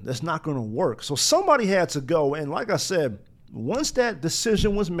happen. That's not going to work. So somebody had to go. And like I said, once that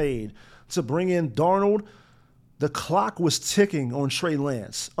decision was made to bring in Darnold, the clock was ticking on Trey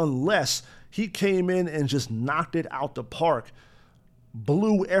Lance unless he came in and just knocked it out the park,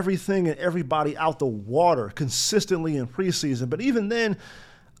 blew everything and everybody out the water consistently in preseason. But even then,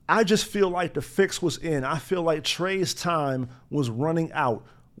 I just feel like the fix was in. I feel like Trey's time was running out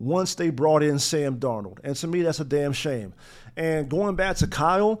once they brought in Sam Darnold. And to me, that's a damn shame. And going back to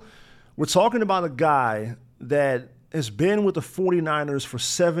Kyle, we're talking about a guy that has been with the 49ers for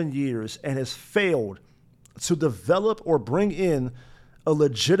 7 years and has failed to develop or bring in a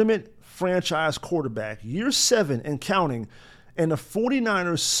legitimate franchise quarterback. Year 7 and counting, and the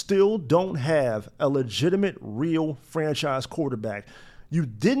 49ers still don't have a legitimate, real franchise quarterback. You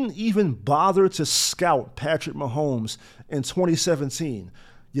didn't even bother to scout Patrick Mahomes in 2017.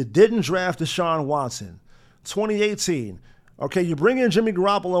 You didn't draft Deshaun Watson. 2018, okay, you bring in Jimmy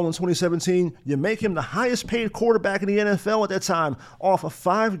Garoppolo in 2017. You make him the highest paid quarterback in the NFL at that time off a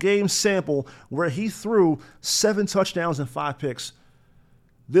 5-game sample where he threw 7 touchdowns and 5 picks.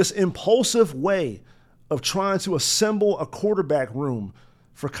 This impulsive way of trying to assemble a quarterback room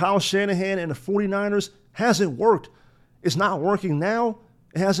for Kyle Shanahan and the 49ers hasn't worked. It's not working now.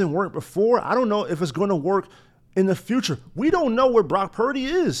 It hasn't worked before. I don't know if it's going to work in the future. We don't know where Brock Purdy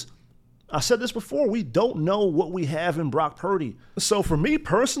is. I said this before. We don't know what we have in Brock Purdy. So for me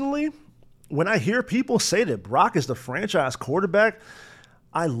personally, when I hear people say that Brock is the franchise quarterback,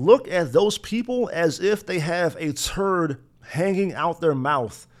 I look at those people as if they have a turd hanging out their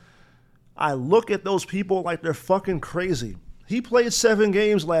mouth. I look at those people like they're fucking crazy. He played 7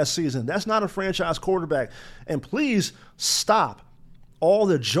 games last season. That's not a franchise quarterback. And please stop all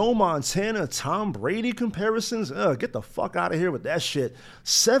the Joe Montana, Tom Brady comparisons. Get the fuck out of here with that shit.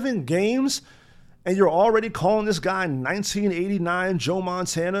 7 games, and you're already calling this guy 1989 Joe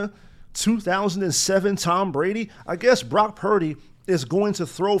Montana, 2007 Tom Brady. I guess Brock Purdy is going to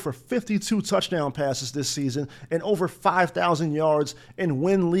throw for 52 touchdown passes this season and over 5,000 yards and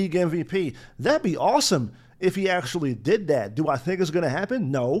win league MVP. That'd be awesome if he actually did that. Do I think it's going to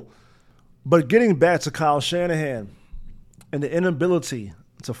happen? No. But getting back to Kyle Shanahan and the inability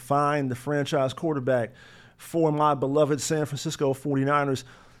to find the franchise quarterback for my beloved San Francisco 49ers,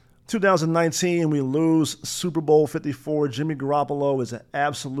 2019, we lose Super Bowl 54. Jimmy Garoppolo is an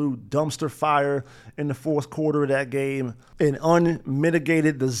absolute dumpster fire in the fourth quarter of that game. An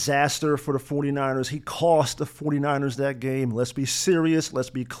unmitigated disaster for the 49ers. He cost the 49ers that game. Let's be serious. Let's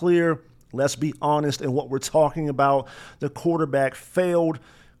be clear. Let's be honest in what we're talking about. The quarterback failed,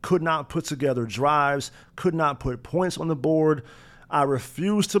 could not put together drives, could not put points on the board. I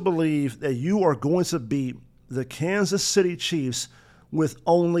refuse to believe that you are going to beat the Kansas City Chiefs with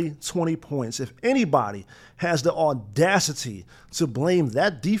only 20 points. If anybody has the audacity to blame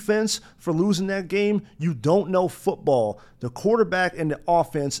that defense for losing that game, you don't know football. The quarterback and the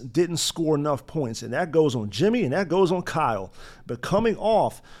offense didn't score enough points, and that goes on Jimmy and that goes on Kyle. But coming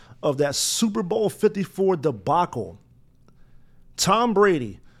off of that Super Bowl 54 debacle, Tom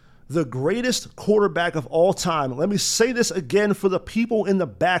Brady, the greatest quarterback of all time. Let me say this again for the people in the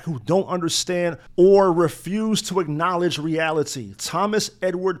back who don't understand or refuse to acknowledge reality. Thomas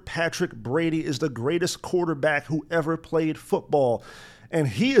Edward Patrick Brady is the greatest quarterback who ever played football, and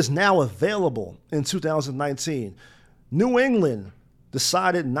he is now available in 2019. New England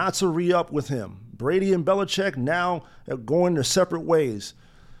decided not to re-up with him. Brady and Belichick now are going their separate ways.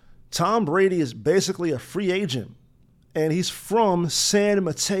 Tom Brady is basically a free agent, and he's from San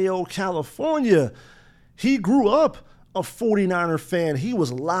Mateo, California. He grew up a 49er fan. He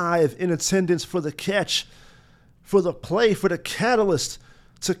was live in attendance for the catch, for the play, for the catalyst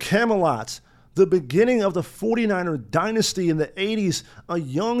to Camelot, the beginning of the 49er dynasty in the 80s. A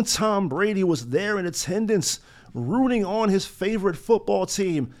young Tom Brady was there in attendance, rooting on his favorite football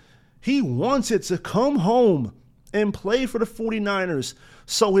team. He wanted to come home and play for the 49ers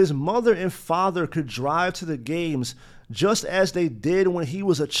so his mother and father could drive to the games, just as they did when he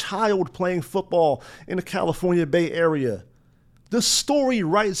was a child playing football in the California Bay Area. The story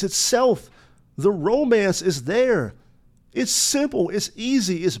writes itself. The romance is there. It's simple, it's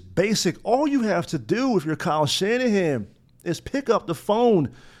easy, it's basic. All you have to do if you're Kyle Shanahan is pick up the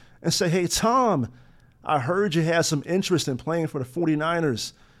phone and say, hey, Tom, I heard you had some interest in playing for the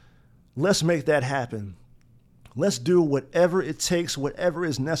 49ers. Let's make that happen. Let's do whatever it takes, whatever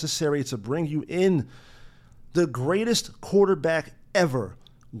is necessary to bring you in. The greatest quarterback ever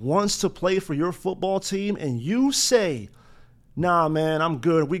wants to play for your football team, and you say, nah, man, I'm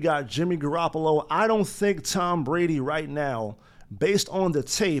good. We got Jimmy Garoppolo. I don't think Tom Brady right now, based on the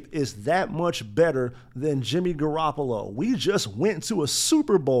tape, is that much better than Jimmy Garoppolo. We just went to a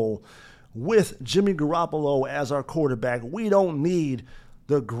Super Bowl with Jimmy Garoppolo as our quarterback. We don't need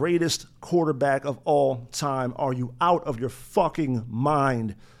the greatest quarterback of all time. Are you out of your fucking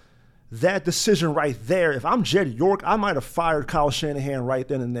mind? That decision right there, if I'm Jed York, I might have fired Kyle Shanahan right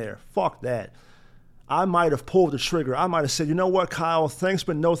then and there. Fuck that. I might have pulled the trigger. I might have said, you know what, Kyle, thanks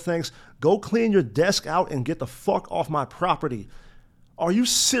but no thanks. Go clean your desk out and get the fuck off my property. Are you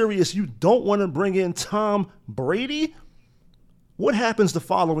serious? You don't want to bring in Tom Brady? What happens the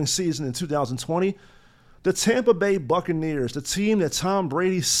following season in 2020? The Tampa Bay Buccaneers, the team that Tom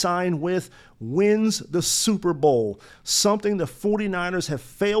Brady signed with, wins the Super Bowl, something the 49ers have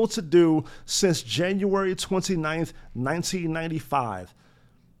failed to do since January 29th, 1995.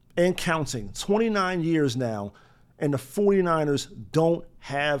 And counting, 29 years now, and the 49ers don't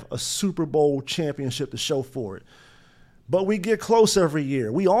have a Super Bowl championship to show for it. But we get close every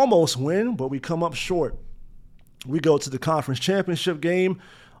year. We almost win, but we come up short. We go to the conference championship game,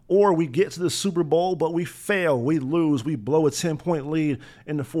 or we get to the Super Bowl, but we fail, we lose, we blow a 10-point lead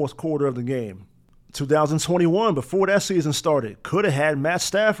in the fourth quarter of the game. 2021, before that season started, could have had Matt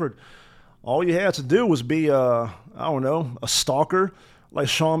Stafford. All you had to do was be, a stalker like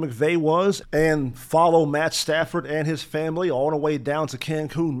Sean McVay was, and follow Matt Stafford and his family all the way down to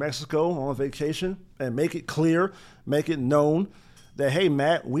Cancun, Mexico on vacation, and make it clear, make it known that, hey,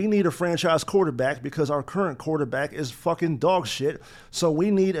 Matt, we need a franchise quarterback because our current quarterback is fucking dog shit. So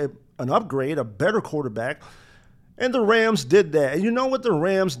we need an upgrade, a better quarterback. And the Rams did that. And you know what the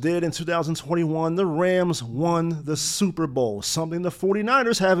Rams did in 2021? The Rams won the Super Bowl, something the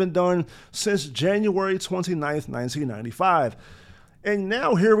 49ers haven't done since January 29th, 1995. And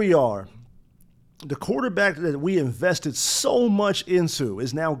now here we are. The quarterback that we invested so much into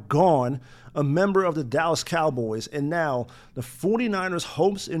is now gone, a member of the Dallas Cowboys, and now the 49ers'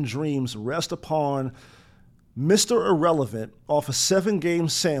 hopes and dreams rest upon Mr. Irrelevant off a 7-game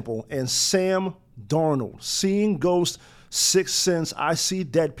sample and Sam Darnold. Seeing ghosts, sixth sense, I see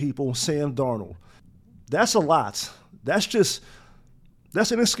dead people, Sam Darnold. That's a lot. That's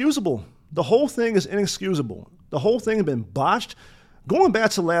inexcusable. The whole thing is inexcusable. The whole thing has been botched. Going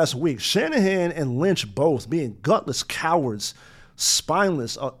back to last week, Shanahan and Lynch both being gutless cowards,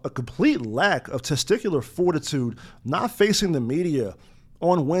 spineless, a complete lack of testicular fortitude, not facing the media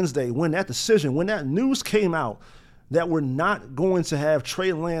on Wednesday when that news came out that we're not going to have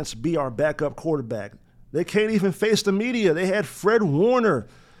Trey Lance be our backup quarterback. They can't even face the media. They had Fred Warner,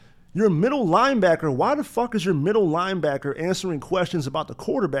 your middle linebacker. Why the fuck is your middle linebacker answering questions about the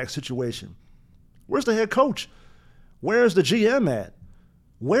quarterback situation? Where's the head coach? Where's the GM at?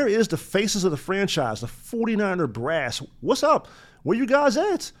 Where is the faces of the franchise, the 49er brass? What's up? Where you guys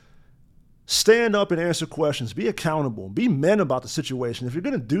at? Stand up and answer questions. Be accountable. Be men about the situation. If you're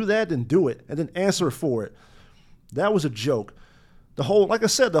going to do that, then do it, and then answer for it. That was a joke. The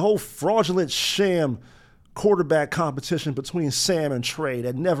whole fraudulent sham quarterback competition between Sam and Trey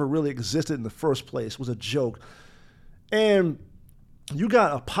that never really existed in the first place was a joke. And you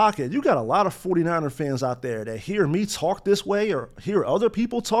got a lot of 49er fans out there that hear me talk this way or hear other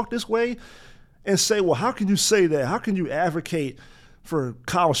people talk this way and say, well, how can you say that? How can you advocate for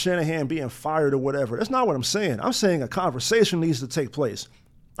Kyle Shanahan being fired or whatever? That's not what I'm saying. I'm saying a conversation needs to take place.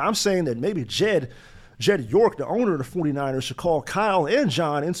 I'm saying that maybe Jed York, the owner of the 49ers, should call Kyle and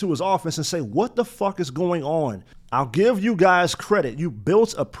John into his office and say, what the fuck is going on? I'll give you guys credit. You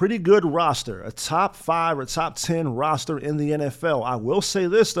built a pretty good roster, a top 5 or top 10 roster in the NFL. I will say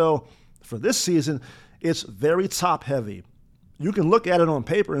this, though, for this season, it's very top heavy. You can look at it on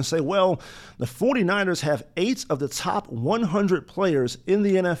paper and say, well, the 49ers have 8 of the top 100 players in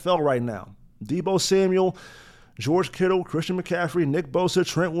the NFL right now. Deebo Samuel, George Kittle, Christian McCaffrey, Nick Bosa,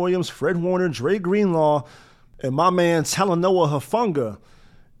 Trent Williams, Fred Warner, Dre Greenlaw, and my man Talanoa Hufanga.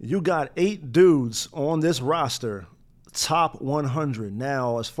 You got 8 dudes on this roster, top 100.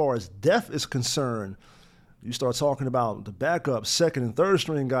 Now, as far as depth is concerned, you start talking about the backup, second and third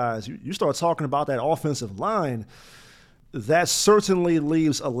string guys. You start talking about that offensive line. That certainly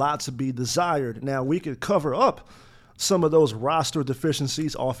leaves a lot to be desired. Now, we could cover up some of those roster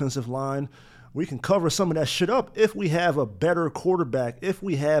deficiencies, offensive line. We can cover some of that shit up if we have a better quarterback, if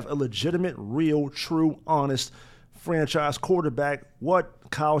we have a legitimate, real, true, honest franchise quarterback, what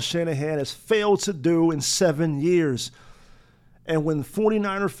Kyle Shanahan has failed to do in 7 years. And when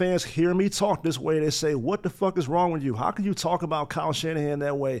 49er fans hear me talk this way, they say, what the fuck is wrong with you? How can you talk about Kyle Shanahan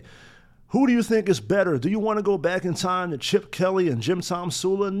that way? Who do you think is better? Do you want to go back in time to Chip Kelly and Jim Tom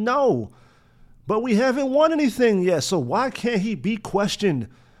Sula? No. But we haven't won anything yet, so why can't he be questioned?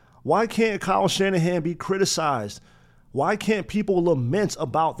 Why can't Kyle Shanahan be criticized? Why can't people lament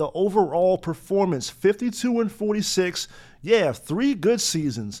about the overall performance? 52-46, yeah, 3 good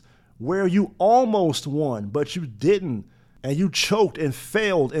seasons where you almost won, but you didn't. And you choked and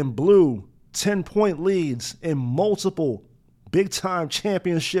failed and blew 10-point leads in multiple big-time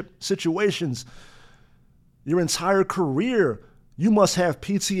championship situations. Your entire career, you must have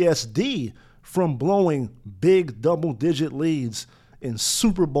PTSD from blowing big double-digit leads in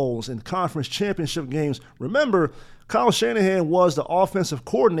Super Bowls and conference championship games. Remember, Kyle Shanahan was the offensive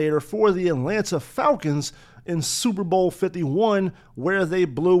coordinator for the Atlanta Falcons in Super Bowl 51, where they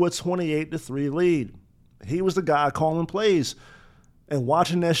blew a 28-3 lead. He was the guy calling plays and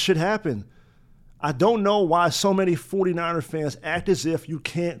watching that shit happen. I don't know why so many 49er fans act as if you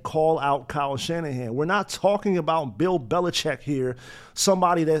can't call out Kyle Shanahan. We're not talking about Bill Belichick here,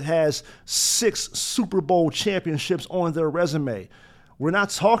 somebody that has 6 Super Bowl championships on their resume. We're not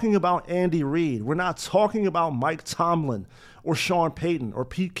talking about Andy Reid. We're not talking about Mike Tomlin or Sean Payton or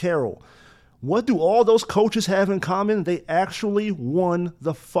Pete Carroll. What do all those coaches have in common? They actually won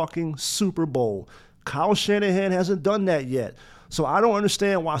the fucking Super Bowl. Kyle Shanahan hasn't done that yet. So I don't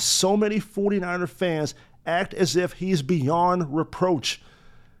understand why so many 49er fans act as if he's beyond reproach.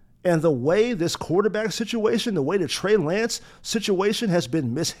 And the way this quarterback situation, the way the Trey Lance situation has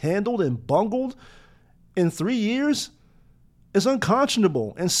been mishandled and bungled in 3 years is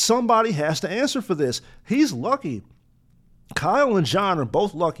unconscionable. And somebody has to answer for this. He's lucky. Kyle and John are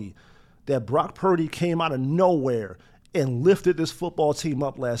both lucky that Brock Purdy came out of nowhere and lifted this football team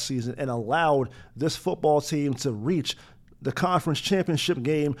up last season and allowed this football team to reach the conference championship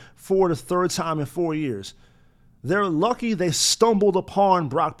game for the 3rd time in 4 years. They're lucky they stumbled upon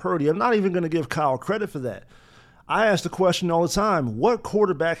Brock Purdy. I'm not even going to give Kyle credit for that. I ask the question all the time, what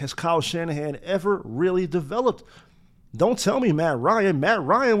quarterback has Kyle Shanahan ever really developed? Don't tell me Matt Ryan. Matt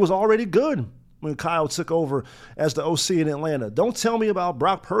Ryan was already good when Kyle took over as the OC in Atlanta. Don't tell me about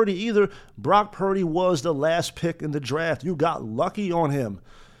Brock Purdy either. Brock Purdy was the last pick in the draft. You got lucky on him.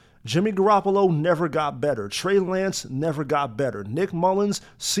 Jimmy Garoppolo never got better. Trey Lance never got better. Nick Mullins,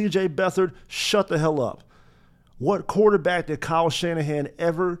 C.J. Beathard, shut the hell up. What quarterback did Kyle Shanahan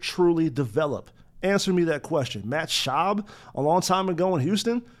ever truly develop? Answer me that question. Matt Schaub a long time ago in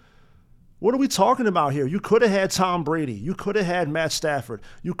Houston? What are we talking about here? You could have had Tom Brady. You could have had Matt Stafford.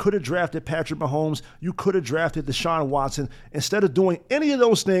 You could have drafted Patrick Mahomes. You could have drafted Deshaun Watson. Instead of doing any of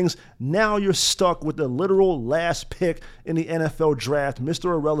those things, now you're stuck with the literal last pick in the NFL draft,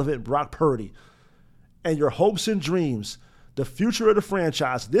 Mr. Irrelevant Brock Purdy. And your hopes and dreams, the future of the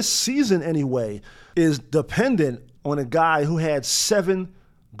franchise, this season anyway, is dependent on a guy who had 7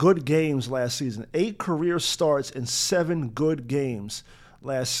 good games last season, 8 career starts and 7 good games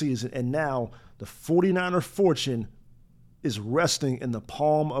last season, and now the 49er fortune is resting in the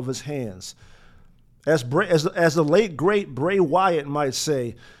palm of his hands. As the late, great Bray Wyatt might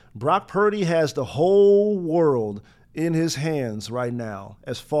say, Brock Purdy has the whole world in his hands right now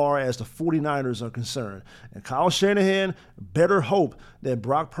as far as the 49ers are concerned. And Kyle Shanahan better hope that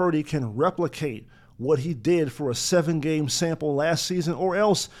Brock Purdy can replicate what he did for a 7-game sample last season, or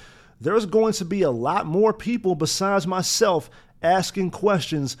else there's going to be a lot more people besides myself asking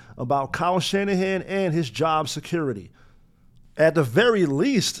questions about Kyle Shanahan and his job security. At the very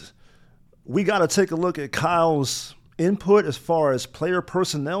least, we got to take a look at Kyle's input as far as player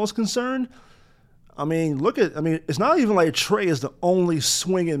personnel is concerned. It's not even like Trey is the only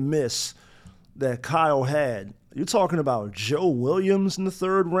swing and miss that Kyle had You're talking about Joe Williams in the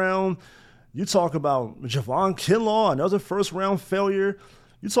third round. You talk about Javon Kinlaw, another first-round failure.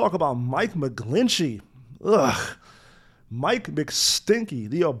 You talk about Mike McGlinchey. Ugh. Mike McStinky,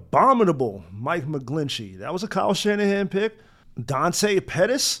 the abominable Mike McGlinchey. That was a Kyle Shanahan pick. Dante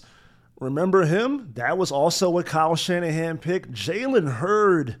Pettis, remember him? That was also a Kyle Shanahan pick. Jalen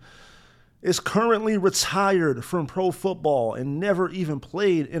Hurd is currently retired from pro football and never even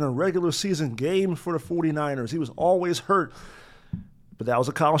played in a regular season game for the 49ers. He was always hurt. But that was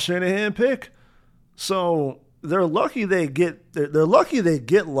a Kyle Shanahan pick. So they're lucky they get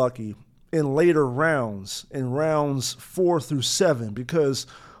lucky in later rounds, in rounds 4 through 7, because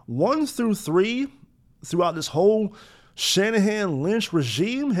 1 through 3 throughout this whole Shanahan-Lynch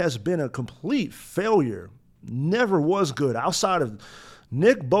regime has been a complete failure. Never was good outside of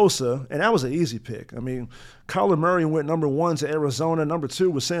Nick Bosa, and that was an easy pick. I mean, Kyler Murray went number 1 to Arizona, number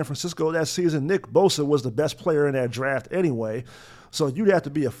 2 was San Francisco that season. Nick Bosa was the best player in that draft anyway, so you'd have to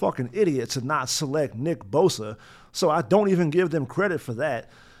be a fucking idiot to not select Nick Bosa. So I don't even give them credit for that.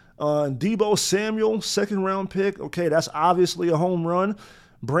 Deebo Samuel, second-round pick. Okay, that's obviously a home run.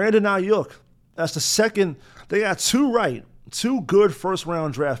 Brandon Ayuk, that's the second. They got 2 right, 2 good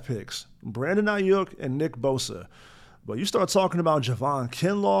first-round draft picks. Brandon Ayuk and Nick Bosa. But you start talking about Javon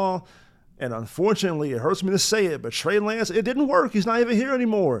Kinlaw, and unfortunately, it hurts me to say it, but Trey Lance, it didn't work. He's not even here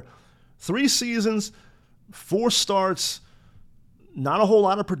anymore. 3 seasons, 4 starts, not a whole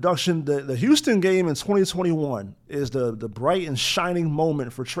lot of production. The Houston game in 2021 is the bright and shining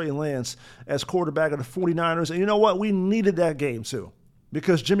moment for Trey Lance as quarterback of the 49ers. And you know what? We needed that game too,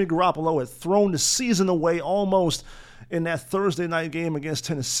 because Jimmy Garoppolo had thrown the season away almost in that Thursday night game against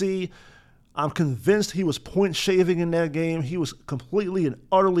Tennessee. I'm convinced he was point shaving in that game. He was completely and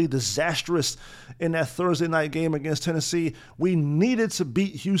utterly disastrous in that Thursday night game against Tennessee. We needed to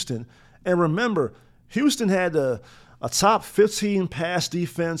beat Houston. And remember, Houston had a top 15 pass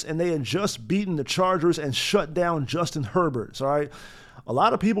defense, and they had just beaten the Chargers and shut down Justin Herbert. All right. A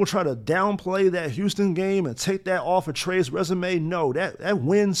lot of people try to downplay that Houston game and take that off of Trey's resume. No, that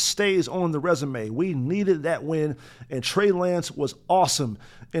win stays on the resume. We needed that win, and Trey Lance was awesome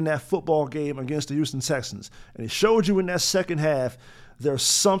in that football game against the Houston Texans. And he showed you in that second half, there's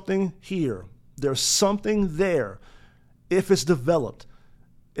something here. There's something there if it's developed.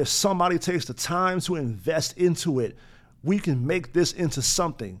 If somebody takes the time to invest into it, we can make this into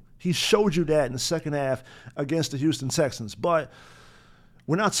something. He showed you that in the second half against the Houston Texans. But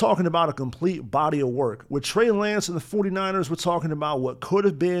we're not talking about a complete body of work. With Trey Lance and the 49ers, we're talking about what could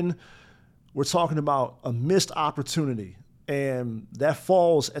have been. We're talking about a missed opportunity. And that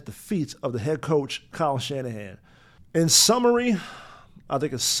falls at the feet of the head coach, Kyle Shanahan. In summary, I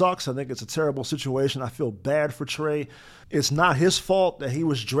think it sucks. I think it's a terrible situation. I feel bad for Trey. It's not his fault that he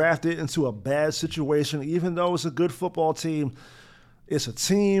was drafted into a bad situation, even though it's a good football team. It's a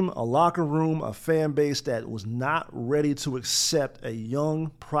team, a locker room, a fan base that was not ready to accept a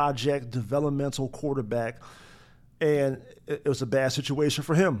young project developmental quarterback. And it was a bad situation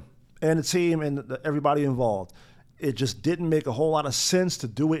for him and the team and everybody involved. It just didn't make a whole lot of sense to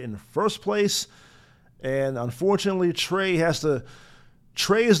do it in the first place. And unfortunately, Trey is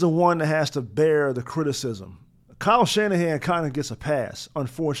the one that has to bear the criticism. Kyle Shanahan kind of gets a pass,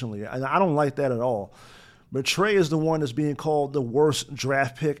 unfortunately, and I don't like that at all. But Trey is the one that's being called the worst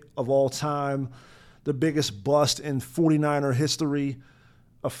draft pick of all time, the biggest bust in 49er history,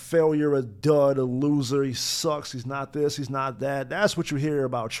 a failure, a dud, a loser. He sucks. He's not this. He's not that. That's what you hear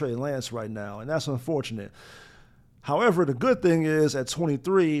about Trey Lance right now, and that's unfortunate. However, the good thing is at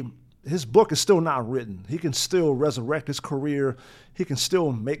 23, his book is still not written. He can still resurrect his career. He can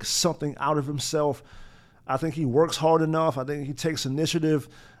still make something out of himself. I think he works hard enough. I think he takes initiative.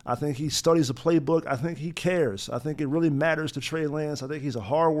 I think he studies the playbook. I think he cares. I think it really matters to Trey Lance. I think he's a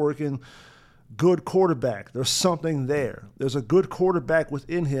hardworking, good quarterback. There's something there. There's a good quarterback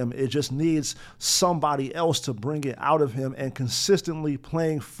within him. It just needs somebody else to bring it out of him and consistently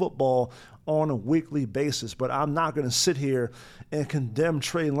playing football on a weekly basis. But I'm not going to sit here and condemn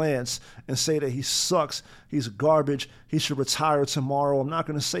Trey Lance and say that he sucks, he's garbage, he should retire tomorrow. I'm not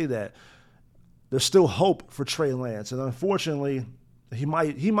going to say that. There's still hope for Trey Lance. And unfortunately, he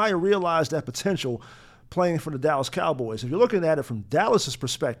might realize that potential playing for the Dallas Cowboys. If you're looking at it from Dallas's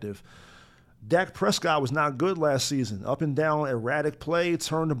perspective, Dak Prescott was not good last season. Up and down, erratic play,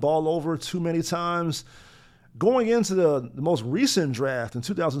 turned the ball over too many times. Going into the most recent draft in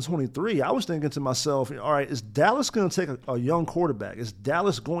 2023, I was thinking to myself, all right, is Dallas going to take a young quarterback? Is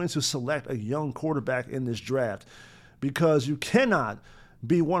Dallas going to select a young quarterback in this draft? Because you cannot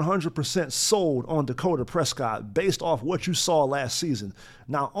be 100% sold on Dakota Prescott based off what you saw last season.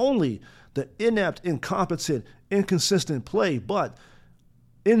 Not only the inept, incompetent, inconsistent play, but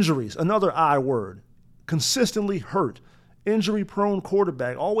injuries, another I word, consistently hurt, injury-prone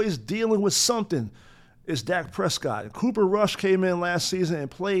quarterback, always dealing with something, is Dak Prescott. Cooper Rush came in last season and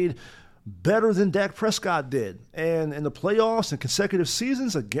played better than Dak Prescott did. And in the playoffs and consecutive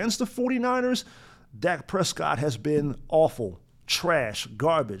seasons against the 49ers, Dak Prescott has been awful, trash,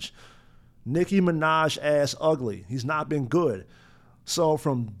 garbage, Nicki Minaj-ass ugly. He's not been good. So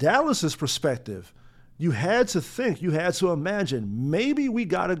from Dallas's perspective, you had to think, you had to imagine, maybe we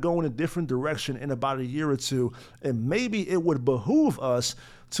got to go in a different direction in about a year or two, and maybe it would behoove us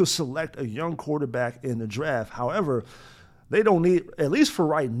to select a young quarterback in the draft. However, they don't need, at least for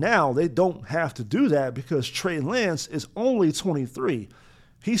right now, they don't have to do that because Trey Lance is only 23.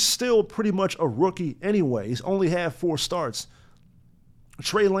 He's still pretty much a rookie anyway. He's only had 4 starts.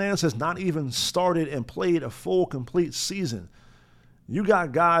 Trey Lance has not even started and played a full, complete season. You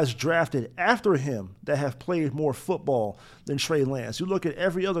got guys drafted after him that have played more football than Trey Lance. You look at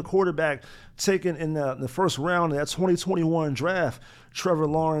every other quarterback taken in the first round of that 2021 draft, Trevor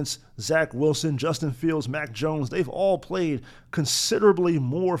Lawrence, Zach Wilson, Justin Fields, Mac Jones, they've all played considerably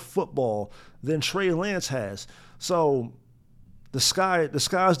more football than Trey Lance has. So the sky's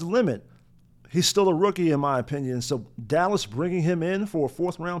the limit. He's still a rookie, in my opinion. So Dallas bringing him in for a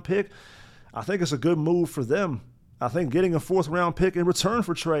 4th-round pick, I think it's a good move for them. I think getting a 4th-round pick in return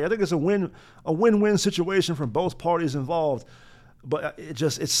for Trey, I think it's a win-win situation for both parties involved. But it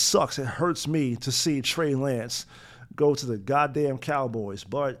sucks. It hurts me to see Trey Lance go to the goddamn Cowboys.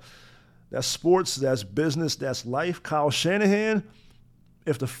 But that's sports, that's business, that's life. Kyle Shanahan,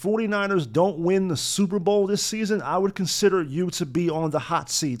 if the 49ers don't win the Super Bowl this season, I would consider you to be on the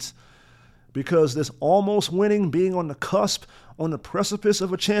hot seat because this almost winning, being on the cusp, on the precipice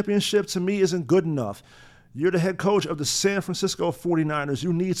of a championship, to me isn't good enough. You're the head coach of the San Francisco 49ers.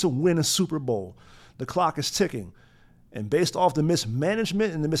 You need to win a Super Bowl. The clock is ticking. And based off the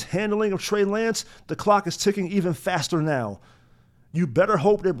mismanagement and the mishandling of Trey Lance, the clock is ticking even faster now. You better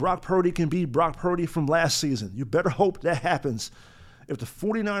hope that Brock Purdy can be Brock Purdy from last season. You better hope that happens. If the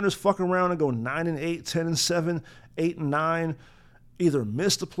 49ers fuck around and go 9-8, 10-7, 8-9, either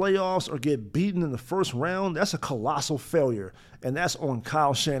miss the playoffs or get beaten in the first round, that's a colossal failure. And that's on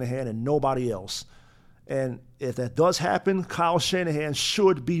Kyle Shanahan and nobody else. And if that does happen, Kyle Shanahan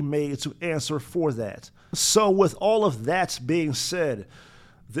should be made to answer for that. So with all of that being said,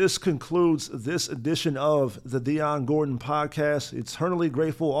 this concludes this edition of the Dion Gordon Podcast. Eternally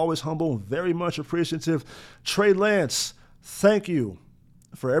grateful, always humble, very much appreciative. Trey Lance, thank you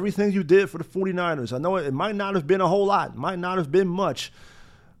for everything you did for the 49ers. I know it might not have been a whole lot, might not have been much,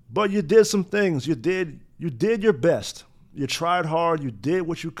 but you did some things. You did your best. You tried hard. You did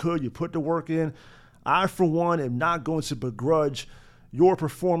what you could. You put the work in. I, for one, am not going to begrudge your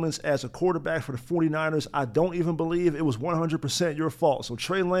performance as a quarterback for the 49ers. I don't even believe it was 100% your fault. So,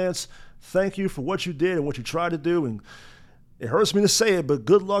 Trey Lance, thank you for what you did and what you tried to do. And it hurts me to say it, but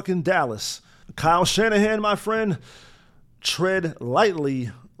good luck in Dallas. Kyle Shanahan, my friend, tread lightly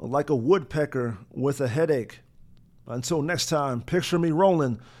like a woodpecker with a headache. Until next time, picture me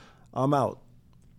rolling. I'm out.